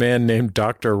 For a man named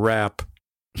Dr. Rap.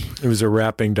 It was a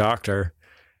rapping doctor.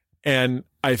 And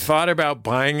I thought about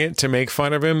buying it to make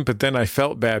fun of him, but then I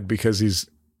felt bad because he's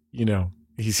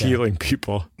healing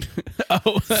people.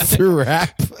 Oh, through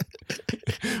rap?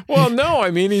 Well, no,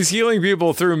 I mean, he's healing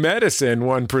people through medicine,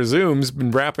 one presumes,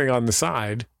 been rapping on the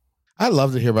side. I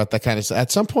love to hear about that kind of stuff.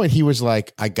 At some point, he was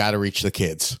like, I got to reach the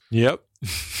kids. Yep.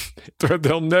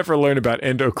 They'll never learn about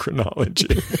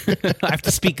endocrinology. I have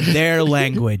to speak their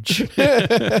language.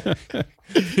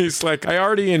 He's like, I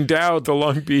already endowed the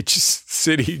Long Beach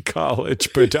City College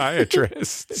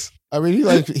podiatrists. I mean,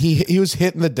 he was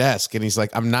hitting the desk, and he's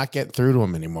like, I'm not getting through to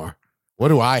him anymore. What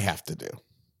do I have to do?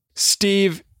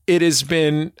 Steve, it has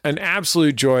been an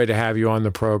absolute joy to have you on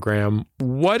the program.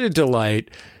 What a delight.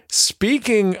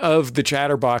 Speaking of the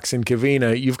Chatterbox in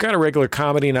Covina, you've got a regular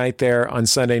comedy night there on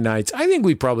Sunday nights. I think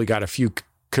we probably got a few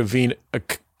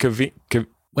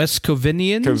West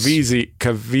Covinians?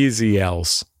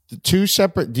 Cavieziels. Two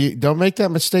separate. Don't make that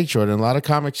mistake, Jordan. A lot of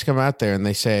comics come out there and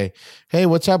they say, "Hey,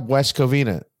 what's up, West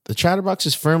Covina?" The Chatterbox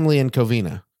is firmly in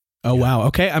Covina. Oh, wow.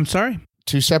 Okay, I'm sorry.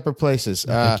 Two separate places.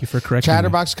 Thank you for correcting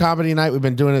Chatterbox Comedy Night. We've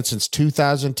been doing it since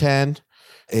 2010.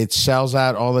 It sells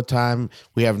out all the time.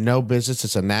 We have no business.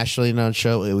 It's a nationally known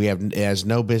show. It has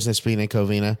no business being in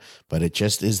Covina, but it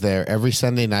just is there every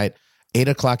Sunday night,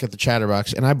 8:00 at the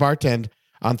Chatterbox. And I bartend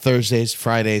on Thursdays,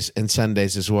 Fridays, and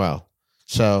Sundays as well.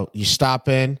 So you stop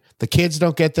in. The kids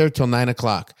don't get there till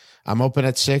 9:00. I'm open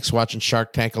at 6, watching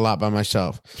Shark Tank a lot by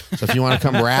myself. So if you want to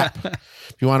come rap,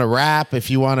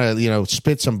 if you want to,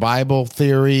 spit some Bible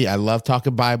theory, I love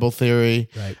talking Bible theory.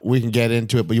 Right. We can get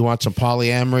into it, but you want some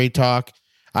polyamory talk.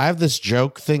 I have this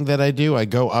joke thing that I do. I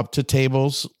go up to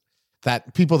tables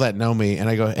that people that know me and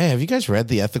I go, "Hey, have you guys read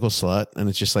The Ethical Slut?" And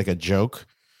it's just like a joke.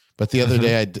 But the other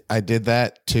day I did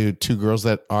that to two girls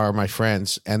that are my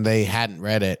friends and they hadn't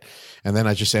read it. And then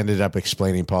I just ended up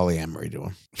explaining polyamory to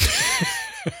them,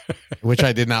 which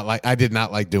I did not like. I did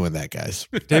not like doing that, guys.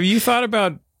 Have you thought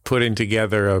about putting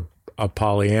together a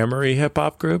polyamory hip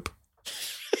hop group?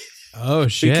 Oh,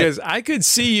 shit. Because I could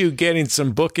see you getting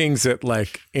some bookings at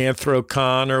like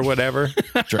Anthrocon or whatever.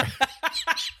 Sure.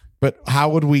 But how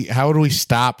would we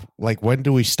stop? Like, when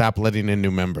do we stop letting in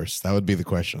new members? That would be the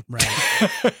question. Right.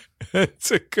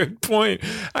 That's a good point.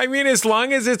 I mean, as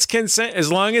long as it's consent,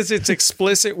 as long as it's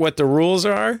explicit what the rules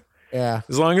are, Yeah.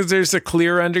 as long as there's a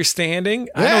clear understanding,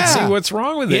 I don't see what's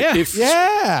wrong with it.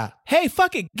 Yeah. Hey,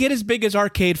 fuck it. Get as big as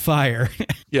Arcade Fire.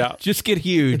 Yeah. Just get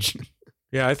huge.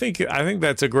 Yeah, I think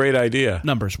that's a great idea.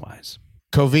 Numbers wise.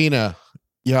 Covina,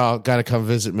 y'all got to come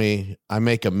visit me. I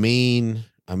make a mean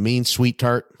sweet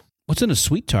tart. What's in a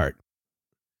sweet tart?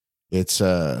 It's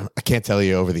I can't tell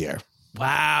you over the air.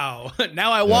 Wow.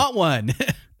 Now I want one.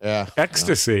 Yeah.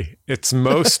 Ecstasy. It's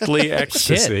mostly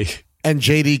ecstasy. And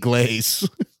JD Glaze.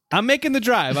 I'm making the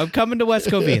drive. I'm coming to West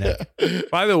Covina.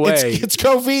 By the way, it's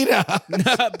Covina.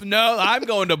 No, I'm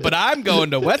going to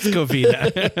West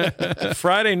Covina.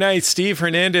 Friday night, Steve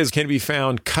Hernandez can be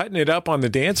found cutting it up on the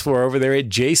dance floor over there at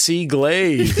JC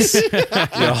Glaze,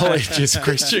 the All Ages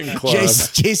Christian Club.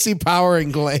 JC Power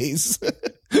and Glaze.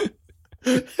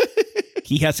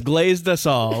 He has glazed us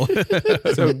all.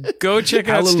 So go check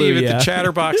out Steve at the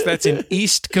Chatterbox. That's in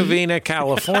East Covina,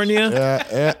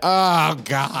 California. Oh,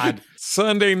 God.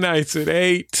 Sunday nights at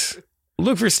 8.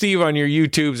 Look for Steve on your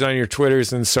YouTubes, on your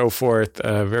Twitters, and so forth.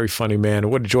 Very funny man.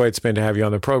 What a joy it's been to have you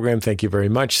on the program. Thank you very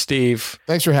much, Steve.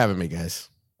 Thanks for having me, guys.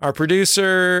 Our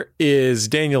producer is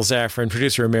Daniel Zaffron,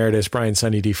 producer emeritus Brian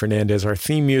Sunny D. Fernandez. Our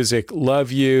theme music,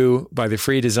 Love You, by The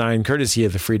Free Design, courtesy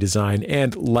of The Free Design,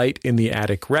 and Light in the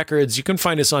Attic Records. You can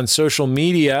find us on social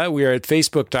media. We are at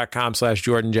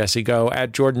facebook.com/JordanJesseGo,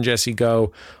 at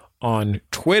JordanJesseGo on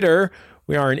Twitter.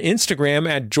 We are on Instagram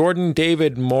at Jordan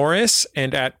David Morris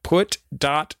and at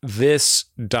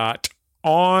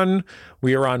put.this.on.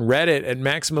 We are on Reddit at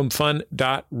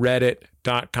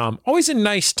maximumfun.reddit.com. Always a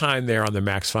nice time there on the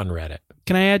Max Fun Reddit.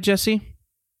 Can I add, Jesse?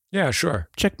 Yeah, sure.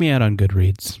 Check me out on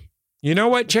Goodreads. You know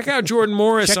what? Check out Jordan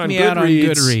Morris on Goodreads. Check me out on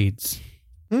Goodreads.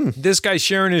 This guy's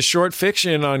sharing his short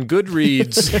fiction on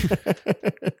Goodreads.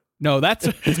 No, that's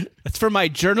for my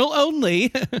journal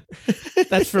only.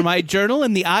 That's for my journal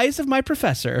in the eyes of my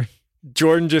professor.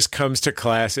 Jordan just comes to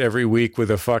class every week with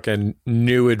a fucking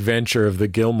new adventure of the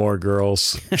Gilmore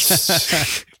Girls.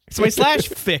 It's my slash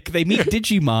fic. They meet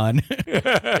Digimon.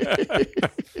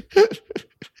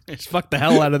 Just fuck the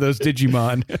hell out of those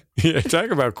Digimon. Yeah, talk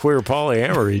about queer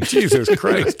polyamory. Jesus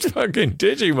Christ. Fucking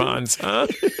Digimons, huh?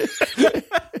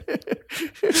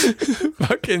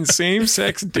 Fucking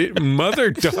same-sex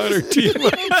mother-daughter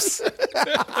team-ups.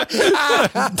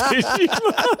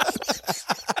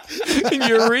 Digimon. And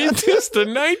you read this to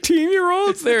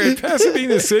 19-year-olds there at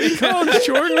Pasadena City College,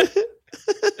 Jordan?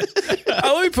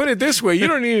 Let me put it this way. You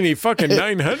don't need any fucking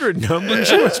 900 numbers.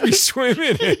 You must be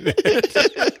swimming in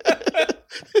it.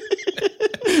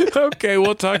 Okay,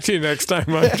 we'll talk to you next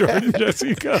time on Jordan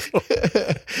Jesse Go.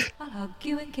 I'll hug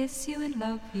you and kiss you and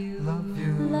love you. Love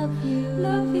you. Love you.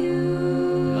 Love you.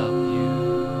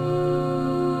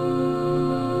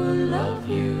 Love you. Love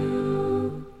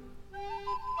you.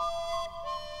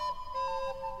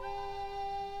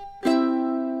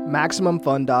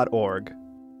 MaximumFun.org.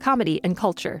 Comedy and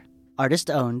culture.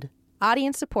 Artist owned.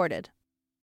 Audience supported.